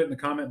go ahead and put it in the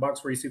comment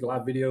box where you see the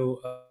live video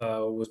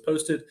was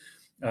posted.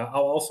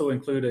 I'll also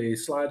include a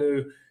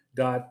Slido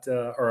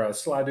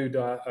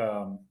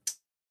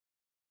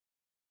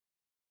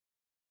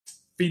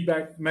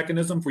feedback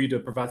mechanism for you to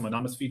provide some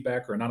anonymous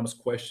feedback or anonymous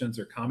questions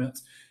or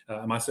comments.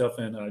 Myself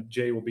and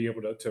Jay will be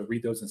able to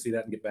read those and see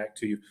that and get back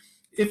to you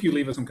if you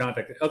leave us some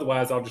contact.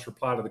 Otherwise, I'll just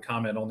reply to the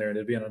comment on there, and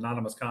it'll be an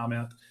anonymous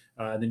comment,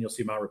 and then you'll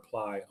see my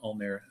reply on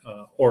there,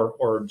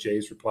 or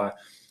Jay's reply.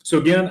 So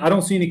again, I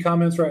don't see any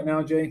comments right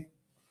now, Jay.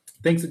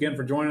 Thanks again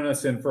for joining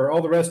us, and for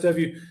all the rest of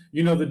you,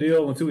 you know the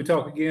deal. Until we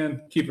talk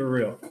again, keep it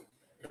real.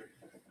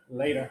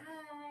 Later.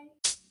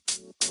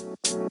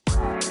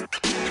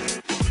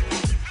 Bye.